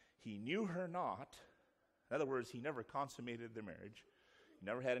 he knew her not. In other words, he never consummated their marriage. He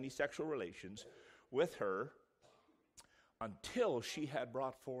never had any sexual relations with her until she had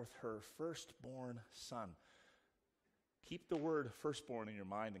brought forth her firstborn son. Keep the word firstborn in your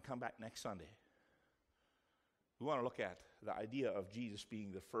mind and come back next Sunday. We want to look at the idea of Jesus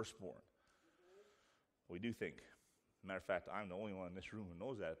being the firstborn. We do think. Matter of fact, I'm the only one in this room who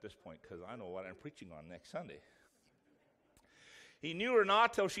knows that at this point, because I know what I'm preaching on next Sunday. He knew her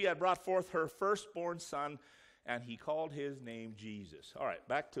not till she had brought forth her firstborn son, and he called his name Jesus. All right,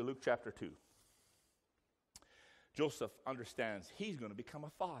 back to Luke chapter 2. Joseph understands he's going to become a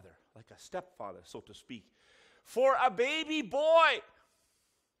father, like a stepfather, so to speak, for a baby boy.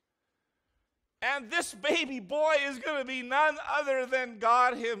 And this baby boy is going to be none other than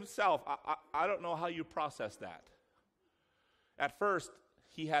God himself. I don't know how you process that. At first,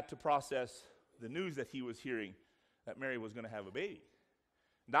 he had to process the news that he was hearing that Mary was going to have a baby.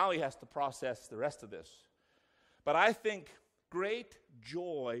 Now he has to process the rest of this. But I think great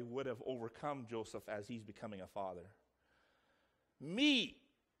joy would have overcome Joseph as he's becoming a father. Me,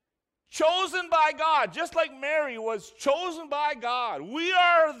 chosen by God, just like Mary was chosen by God. We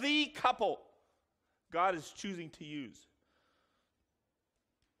are the couple God is choosing to use.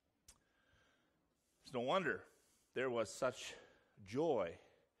 It's no wonder there was such joy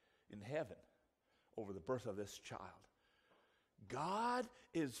in heaven over the birth of this child. God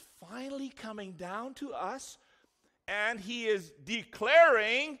is finally coming down to us, and he is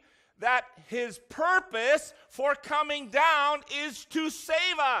declaring that his purpose for coming down is to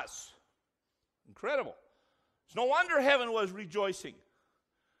save us. Incredible. It's no wonder heaven was rejoicing.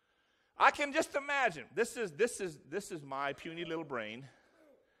 I can just imagine. This is my puny little brain.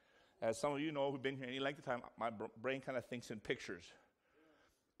 As some of you know who've been here any length of time, my brain kind of thinks in pictures.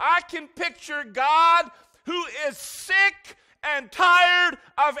 I can picture God who is sick and tired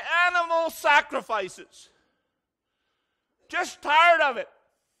of animal sacrifices. just tired of it.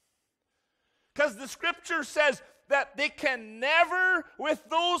 Because the scripture says that they can never, with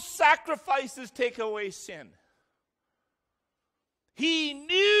those sacrifices, take away sin. He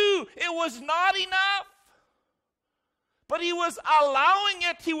knew it was not enough. But he was allowing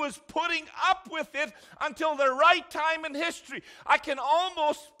it. He was putting up with it until the right time in history. I can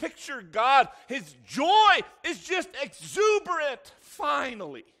almost picture God. His joy is just exuberant,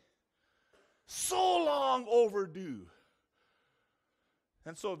 finally. So long overdue.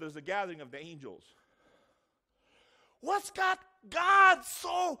 And so there's a gathering of the angels. What's got God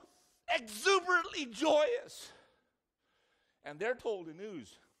so exuberantly joyous? And they're told the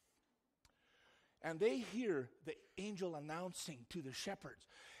news. And they hear the angel announcing to the shepherds.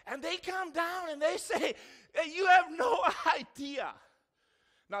 And they come down and they say, you have no idea.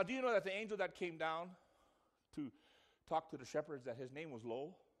 Now, do you know that the angel that came down to talk to the shepherds, that his name was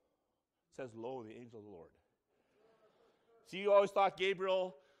Lo? It says Lo, the angel of the Lord. See, you always thought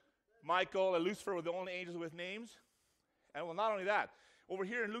Gabriel, Michael, and Lucifer were the only angels with names. And well, not only that, over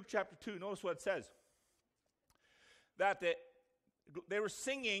here in Luke chapter 2, notice what it says. That they were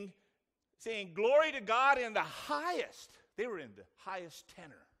singing, saying, glory to God in the highest. They were in the highest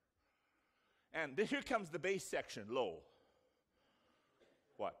tenor. And here comes the bass section, low.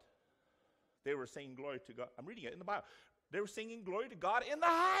 What? They were singing glory to God. I'm reading it in the Bible. They were singing glory to God in the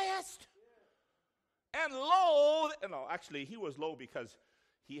highest. And low, no, actually, he was low because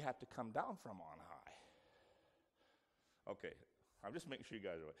he had to come down from on high. Okay, I'm just making sure you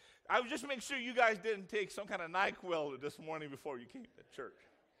guys are aware. I was just making sure you guys didn't take some kind of NyQuil this morning before you came to church.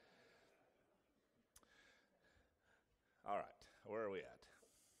 All right, where are we at?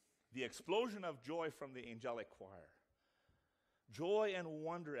 The explosion of joy from the angelic choir. Joy and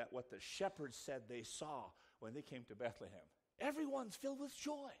wonder at what the shepherds said they saw when they came to Bethlehem. Everyone's filled with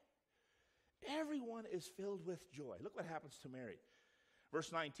joy. Everyone is filled with joy. Look what happens to Mary.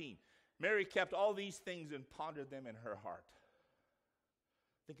 Verse 19. Mary kept all these things and pondered them in her heart.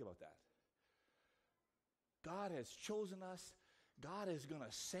 Think about that. God has chosen us. God is going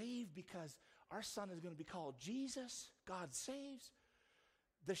to save because our son is going to be called Jesus. God saves.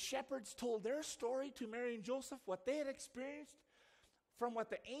 The shepherds told their story to Mary and Joseph, what they had experienced from what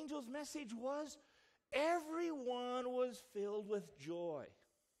the angel's message was. Everyone was filled with joy.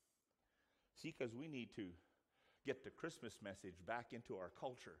 See, because we need to get the Christmas message back into our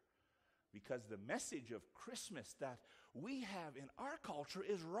culture. Because the message of Christmas that we have in our culture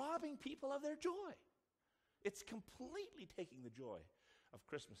is robbing people of their joy. It's completely taking the joy of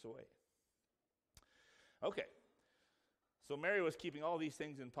Christmas away. Okay. So Mary was keeping all these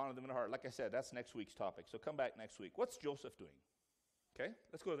things and pondering them in her heart. Like I said, that's next week's topic. So come back next week. What's Joseph doing? Okay.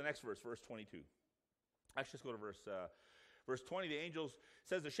 Let's go to the next verse, verse 22. Actually, let's go to verse 20. The angels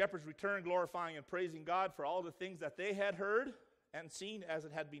says the shepherds returned, glorifying and praising God for all the things that they had heard and seen as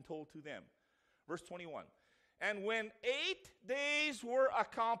it had been told to them. Verse 21. And when 8 days were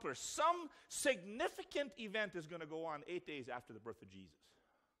accomplished, some significant event is going to go on 8 days after the birth of Jesus.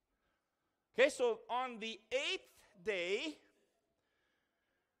 Okay, so on the 8th day,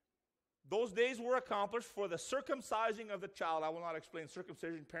 those days were accomplished for the circumcising of the child. I will not explain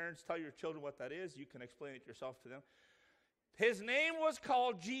circumcision. Parents, tell your children what that is. You can explain it yourself to them. His name was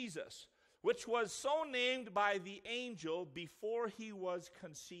called Jesus, which was so named by the angel before he was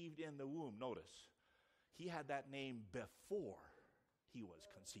conceived in the womb. Notice, he had that name before he was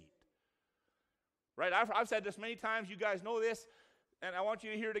conceived. Right? I've said this many times. You guys know this, and I want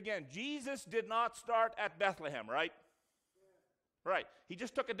you to hear it again. Jesus did not start at Bethlehem, right? Right. He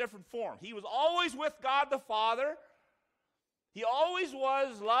just took a different form. He was always with God the Father. He always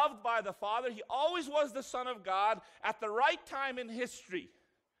was loved by the Father. He always was the Son of God. At the right time in history,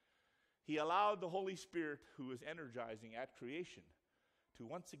 he allowed the Holy Spirit, who was energizing at creation, to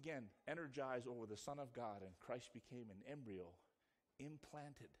once again energize over the Son of God, and Christ became an embryo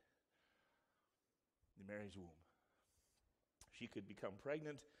implanted in Mary's womb. She could become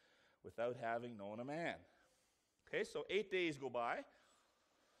pregnant without having known a man. Okay, so 8 days go by.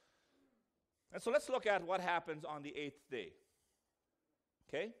 And so let's look at what happens on the 8th day.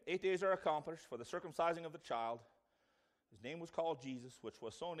 Okay, 8 days are accomplished for the circumcising of the child. His name was called Jesus, which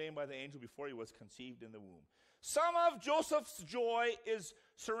was so named by the angel before he was conceived in the womb. Some of Joseph's joy is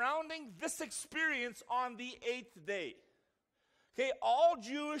surrounding this experience on the 8th day. Okay, all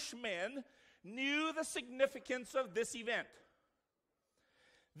Jewish men knew the significance of this event.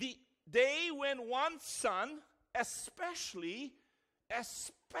 The day when one son, especially,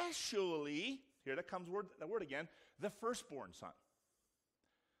 here that comes the word again, the firstborn son.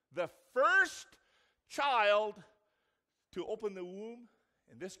 The first child to open the womb,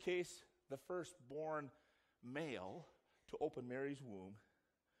 in this case, the firstborn male, to open Mary's womb.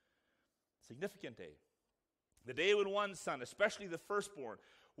 Significant day. The day when one son, especially the firstborn,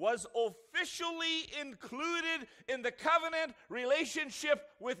 was officially included in the covenant relationship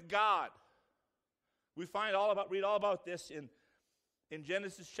with God. We read all about this in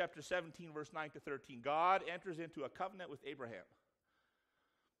Genesis chapter 17, verse 9 to 13. God enters into a covenant with Abraham.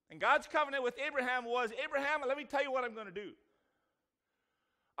 And God's covenant with Abraham was, Abraham, let me tell you what I'm going to do.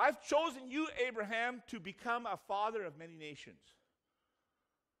 I've chosen you, Abraham, to become a father of many nations.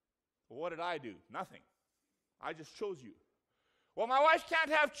 Well, what did I do? Nothing. I just chose you. Well, my wife can't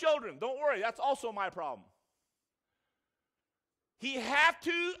have children. Don't worry, that's also my problem. He had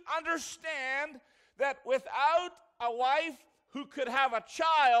to understand that without a wife who could have a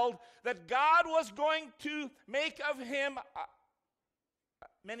child, that God was going to make of him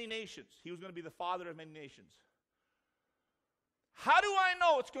many nations. He was going to be the father of many nations. How do I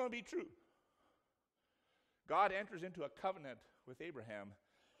know it's going to be true? God enters into a covenant with Abraham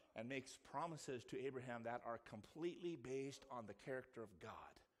and makes promises to Abraham that are completely based on the character of God.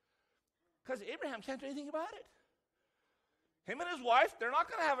 Because Abraham can't do anything about it. Him and his wife, they're not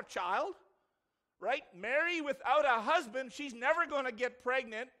going to have a child, right? Mary, without a husband, she's never going to get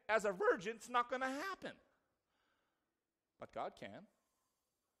pregnant as a virgin. It's not going to happen. But God can.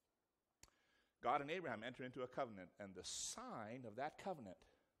 God and Abraham enter into a covenant, and the sign of that covenant,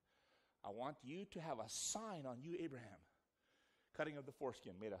 I want you to have a sign on you, Abraham. Cutting of the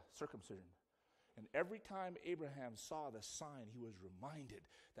foreskin made a circumcision. And every time Abraham saw the sign, he was reminded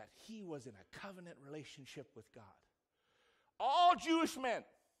that he was in a covenant relationship with God. All Jewish men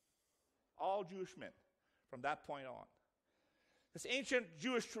from that point on. This ancient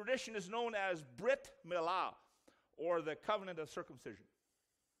Jewish tradition is known as Brit Milah, or the covenant of circumcision.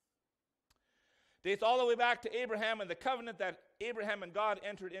 Dates all the way back to Abraham and the covenant that Abraham and God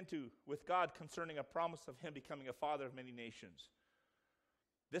entered into with God concerning a promise of him becoming a father of many nations.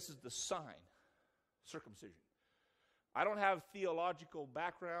 This is the sign, circumcision. I don't have theological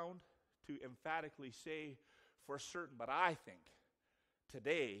background to emphatically say for certain, but I think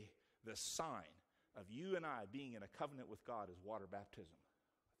today the sign of you and I being in a covenant with God is water baptism.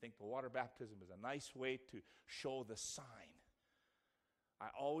 I think the water baptism is a nice way to show the sign. I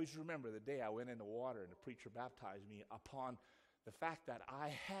always remember the day I went into water and the preacher baptized me upon the fact that I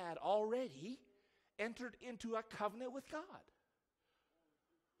had already entered into a covenant with God.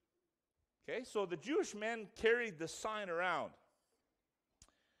 Okay, so the Jewish men carried the sign around.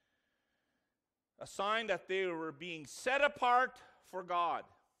 A sign that they were being set apart for God.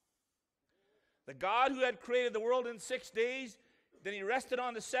 The God who had created the world in 6 days, then he rested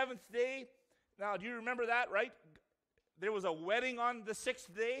on the seventh day. Now, do you remember that, right? There was a wedding on the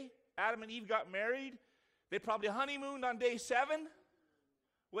sixth day. Adam and Eve got married. They probably honeymooned on day 7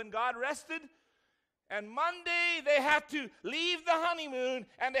 when God rested. And Monday, they had to leave the honeymoon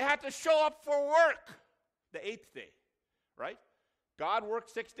and they had to show up for work the 8th day, right? God worked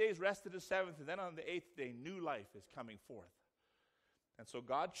 6 days, rested the 7th, and then on the 8th day, new life is coming forth. And so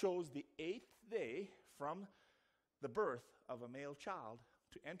God chose the 8th day from the birth of a male child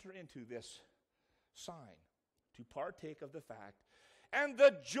to enter into this sign, to partake of the fact. And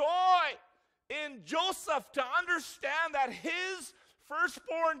the joy in Joseph to understand that his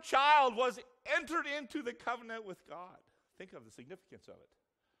firstborn child was entered into the covenant with God. Think of the significance of it.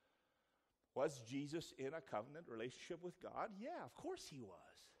 Was Jesus in a covenant relationship with God? Yeah, of course he was.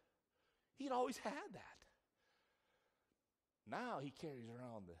 He'd always had that. Now he carries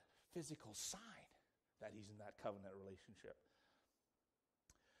around the physical sign that he's in that covenant relationship.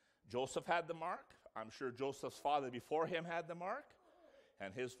 Joseph had the mark. I'm sure Joseph's father before him had the mark,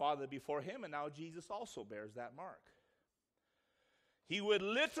 and his father before him, and now Jesus also bears that mark. He would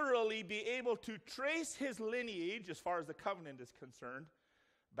literally be able to trace his lineage, as far as the covenant is concerned,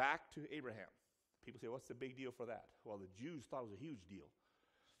 back to Abraham. People say, what's the big deal for that? Well, the Jews thought it was a huge deal.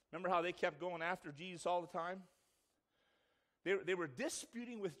 Remember how they kept going after Jesus all the time? They were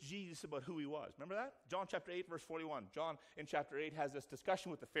disputing with Jesus about who he was. Remember that? John chapter 8, verse 41. John in chapter 8 has this discussion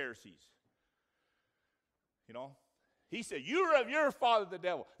with the Pharisees. You know, he said, you're of your father the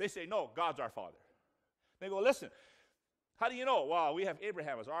devil. They say, no, God's our father. They go, listen, how do you know? Well, we have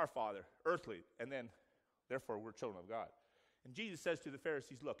Abraham as our father, earthly, and then, therefore, we're children of God. And Jesus says to the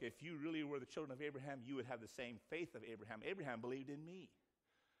Pharisees, look, if you really were the children of Abraham, you would have the same faith of Abraham. Abraham believed in me.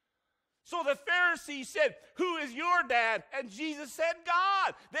 So the Pharisees said, who is your dad? And Jesus said,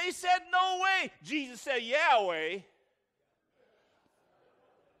 God. They said, no way. Jesus said, Yahweh.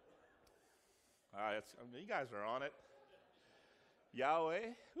 You guys are on it. Yahweh.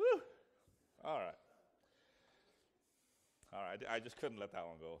 Woo. All right. I just couldn't let that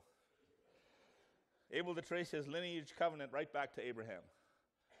one go. able to trace his lineage covenant right back to Abraham.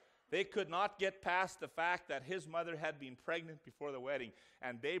 They could not get past the fact that his mother had been pregnant before the wedding,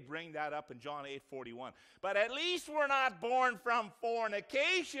 and they bring that up in John 8:41. But at least we're not born from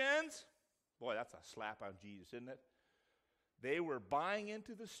fornications. Boy, that's a slap on Jesus, isn't it? They were buying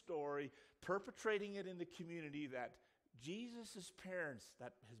into the story, perpetrating it in the community that Jesus' parents,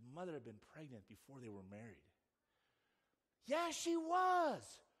 that his mother had been pregnant before they were married. Yeah, she was.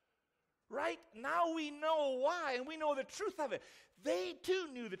 Right? Now we know why, and we know the truth of it. They too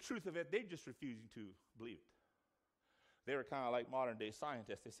knew the truth of it. They just refusing to believe it. They were kind of like modern day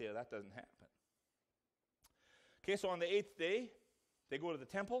scientists. They say, oh, that doesn't happen. Okay, so on the 8th day, they go to the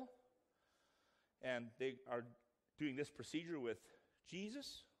temple, and they are doing this procedure with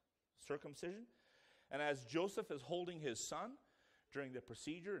Jesus, circumcision. And as Joseph is holding his son during the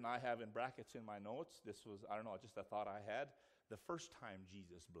procedure, and I have in brackets in my notes, this was, I don't know, just a thought I had, the first time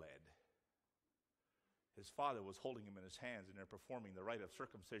Jesus bled. His father was holding him in his hands, and they're performing the rite of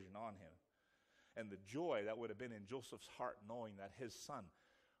circumcision on him. And the joy that would have been in Joseph's heart knowing that his son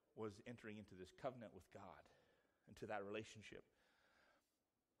was entering into this covenant with God, into that relationship.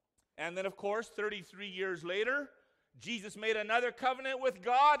 And then, of course, 33 years later, Jesus made another covenant with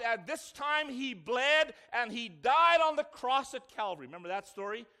God. At this time, he bled and he died on the cross at Calvary. Remember that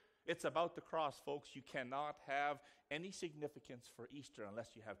story? It's about the cross, folks. You cannot have any significance for Easter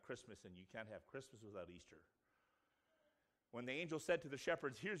unless you have Christmas, and you can't have Christmas without Easter. When the angel said to the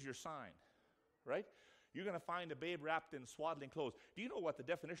shepherds, here's your sign, right? You're going to find a babe wrapped in swaddling clothes. Do you know what the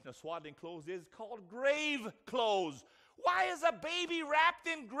definition of swaddling clothes is? It's called grave clothes. Why is a baby wrapped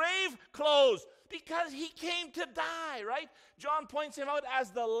in grave clothes? Because he came to die, right? John points him out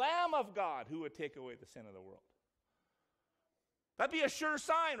as the Lamb of God who would take away the sin of the world. That'd be a sure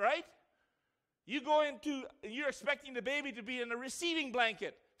sign, right? You're expecting the baby to be in a receiving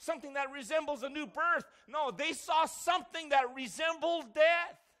blanket, something that resembles a new birth. No, they saw something that resembled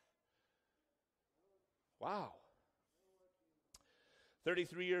death. Wow.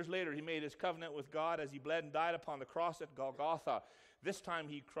 33 years later, he made his covenant with God as he bled and died upon the cross at Golgotha. This time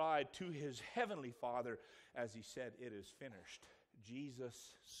he cried to his heavenly Father as he said, it is finished. Jesus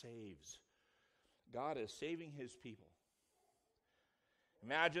saves. God is saving his people.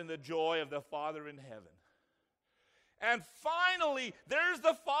 Imagine the joy of the Father in heaven. And finally, there's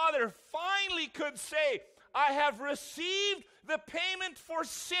the Father finally could say, I have received the payment for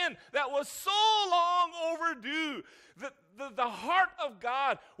sin that was so long overdue. The heart of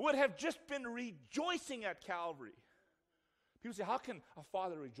God would have just been rejoicing at Calvary. People say, how can a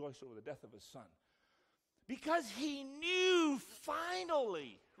father rejoice over the death of his son? Because he knew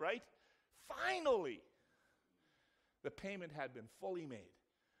finally, right? Finally, the payment had been fully made.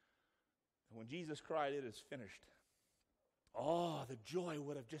 And when Jesus cried, it is finished. Oh, the joy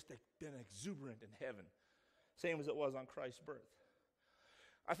would have just been exuberant in heaven. Same as it was on Christ's birth.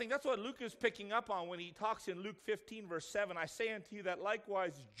 I think that's what Luke is picking up on when he talks in Luke 15, verse 7. I say unto you that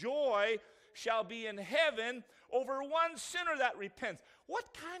likewise joy shall be in heaven over one sinner that repents. What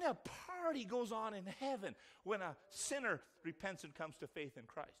kind of party goes on in heaven when a sinner repents and comes to faith in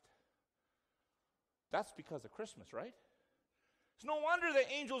Christ? That's because of Christmas, right? It's no wonder the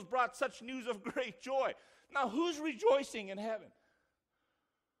angels brought such news of great joy. Now, who's rejoicing in heaven?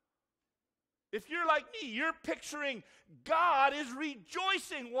 If you're like me, you're picturing God is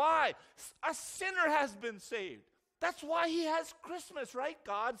rejoicing. Why? A sinner has been saved. That's why he has Christmas, right?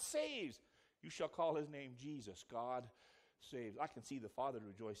 God saves. You shall call his name Jesus. God saves. I can see the Father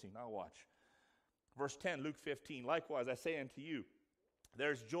rejoicing. Now watch. Verse 10, Luke 15. Likewise, I say unto you,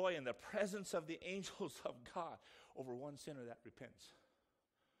 there's joy in the presence of the angels of God over one sinner that repents.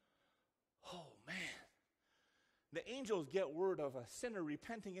 Oh, man. The angels get word of a sinner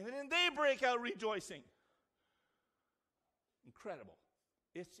repenting, and then they break out rejoicing. Incredible.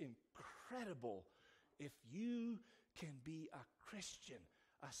 It's incredible if you can be a Christian,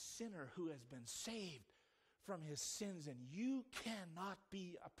 a sinner who has been saved from his sins, and you cannot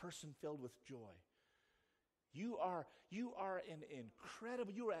be a person filled with joy. You are at an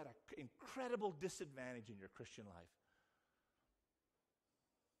incredible disadvantage in your Christian life.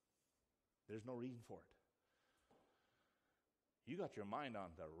 There's no reason for it. You got your mind on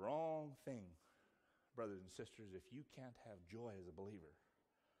the wrong thing, brothers and sisters, if you can't have joy as a believer.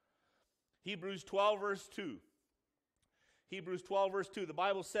 Hebrews 12, verse 2. Hebrews 12, verse 2. The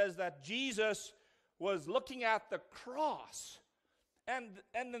Bible says that Jesus was looking at the cross. And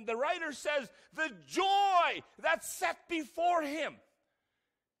then the writer says, the joy that's set before him.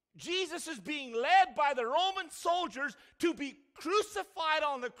 Jesus is being led by the Roman soldiers to be crucified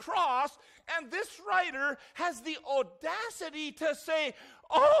on the cross, and this writer has the audacity to say,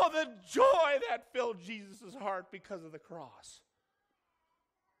 oh, the joy that filled Jesus' heart because of the cross.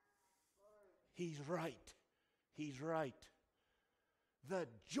 He's right. He's right. The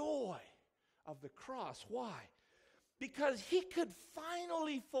joy of the cross. Why? Because he could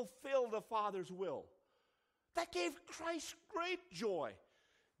finally fulfill the Father's will. That gave Christ great joy.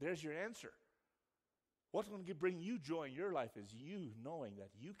 There's your answer. What's going to bring you joy in your life is you knowing that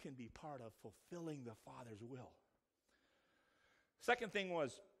you can be part of fulfilling the Father's will. Second thing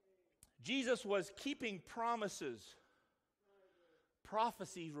was, Jesus was keeping promises.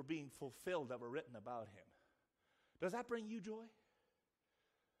 Prophecies were being fulfilled that were written about him. Does that bring you joy?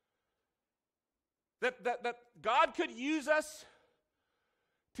 That God could use us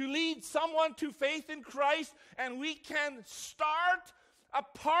to lead someone to faith in Christ, and we can start a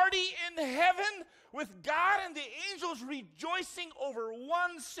party in heaven with God and the angels rejoicing over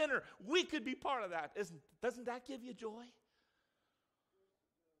one sinner. We could be part of that. Doesn't that give you joy?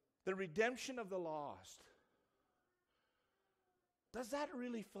 The redemption of the lost. Does that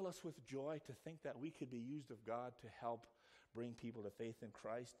really fill us with joy to think that we could be used of God to help bring people to faith in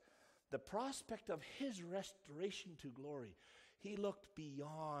Christ? The prospect of his restoration to glory. He looked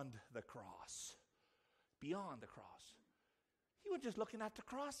beyond the cross. Beyond the cross. He wasn't just looking at the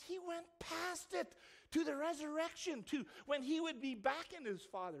cross. He went past it to the resurrection, to when he would be back in his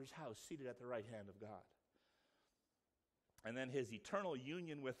Father's house, seated at the right hand of God. And then his eternal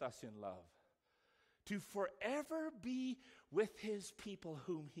union with us in love. To forever be with his people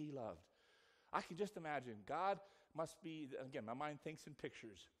whom he loved. I can just imagine, God must be, again, my mind thinks in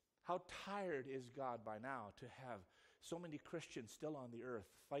pictures. How tired is God by now to have so many Christians still on the earth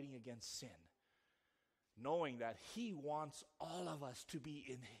fighting against sin, knowing that he wants all of us to be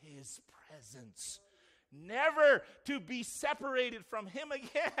in his presence, never to be separated from him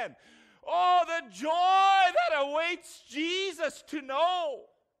again. Oh, the joy that awaits Jesus to know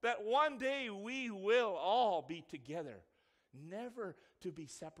that one day we will all be together, never to be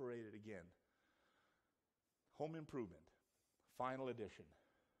separated again. Home Improvement, final edition,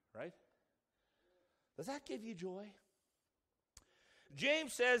 right? Does that give you joy?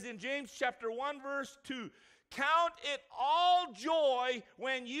 James says in James chapter 1 verse 2, count it all joy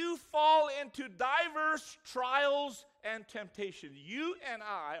when you fall into diverse trials and temptations. You and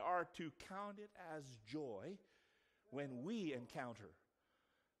I are to count it as joy when we encounter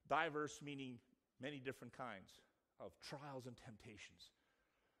diverse, meaning many different kinds of trials and temptations.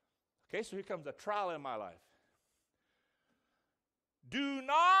 Okay, so here comes a trial in my life. Do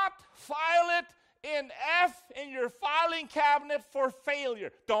not file it in F in your filing cabinet for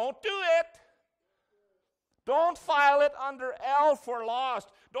failure. Don't do it. Don't file it under L for lost.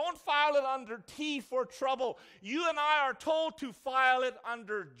 Don't file it under T for trouble. You and I are told to file it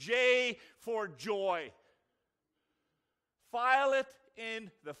under J for joy. File it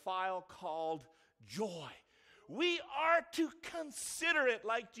in the file called joy. We are to consider it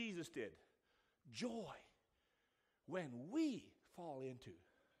like Jesus did. Joy. When we fall into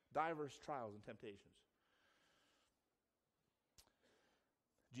diverse trials and temptations.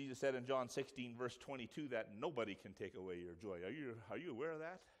 Jesus said in John 16 verse 22 that nobody can take away your joy. Are you aware of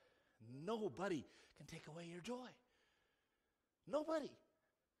that? Nobody can take away your joy. Nobody.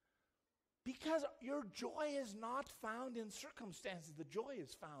 Because your joy is not found in circumstances. The joy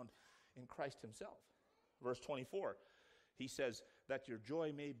is found in Christ himself. Verse 24, he says that your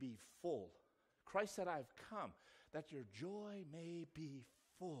joy may be full. Christ said, I've come that your joy may be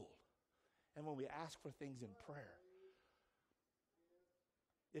full. And when we ask for things in prayer,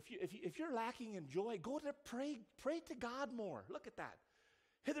 if you're lacking in joy, go to pray to God more. Look at that.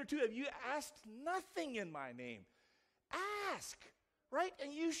 Hitherto have you asked nothing in my name. Ask, right?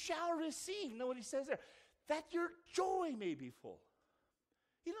 And you shall receive. Know what he says there? That your joy may be full.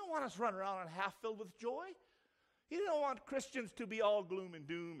 You don't want us running around half filled with joy. You don't want Christians to be all gloom and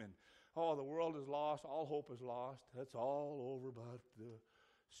doom and, oh, the world is lost, all hope is lost. That's all over but the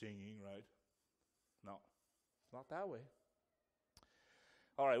singing, right? No, it's not that way.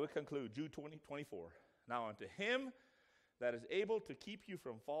 All right, we'll conclude. Jude 20:24. Now unto him that is able to keep you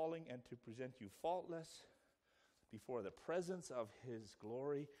from falling and to present you faultless before the presence of his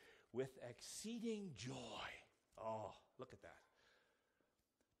glory with exceeding joy. Oh, look at that.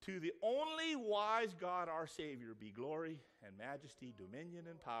 To the only wise God our Savior be glory and majesty, dominion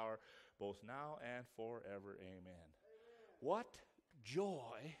and power, both now and forever. Amen. What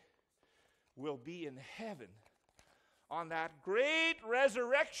joy will be in heaven on that great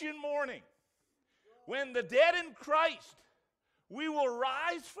resurrection morning when the dead in Christ We will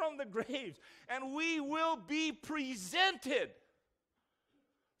rise from the graves, and we will be presented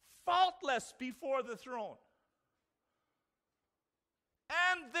faultless before the throne.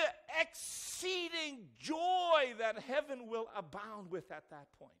 And the exceeding joy that heaven will abound with at that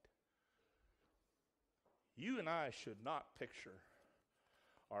point. You and I should not picture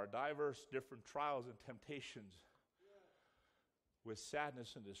our diverse different trials and temptations with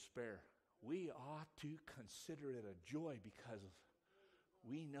sadness and despair. We ought to consider it a joy because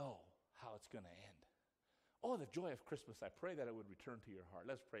we know how it's going to end. Oh, the joy of Christmas. I pray that it would return to your heart.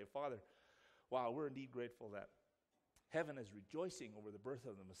 Let's pray. Father, wow, we're indeed grateful that heaven is rejoicing over the birth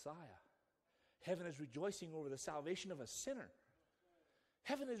of the Messiah. Heaven is rejoicing over the salvation of a sinner.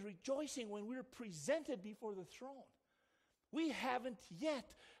 Heaven is rejoicing when we're presented before the throne. We haven't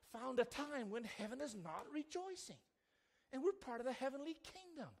yet found a time when heaven is not rejoicing. And we're part of the heavenly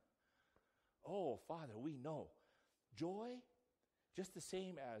kingdom. Oh, Father, we know joy, just the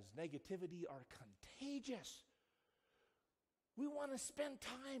same as negativity, are contagious. We want to spend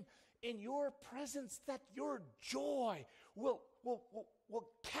time in your presence, that your joy will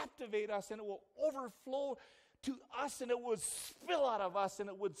captivate us, and it will overflow to us, and it would spill out of us, and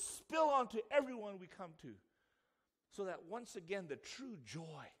it would spill onto everyone we come to, so that once again the true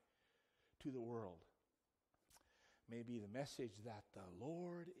joy to the world may be the message that the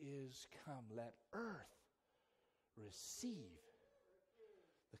Lord is come. Let earth receive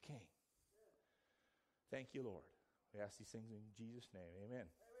the King. Thank you, Lord. We ask these things in Jesus' name. Amen.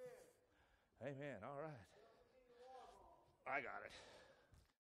 Amen. All right. I got it.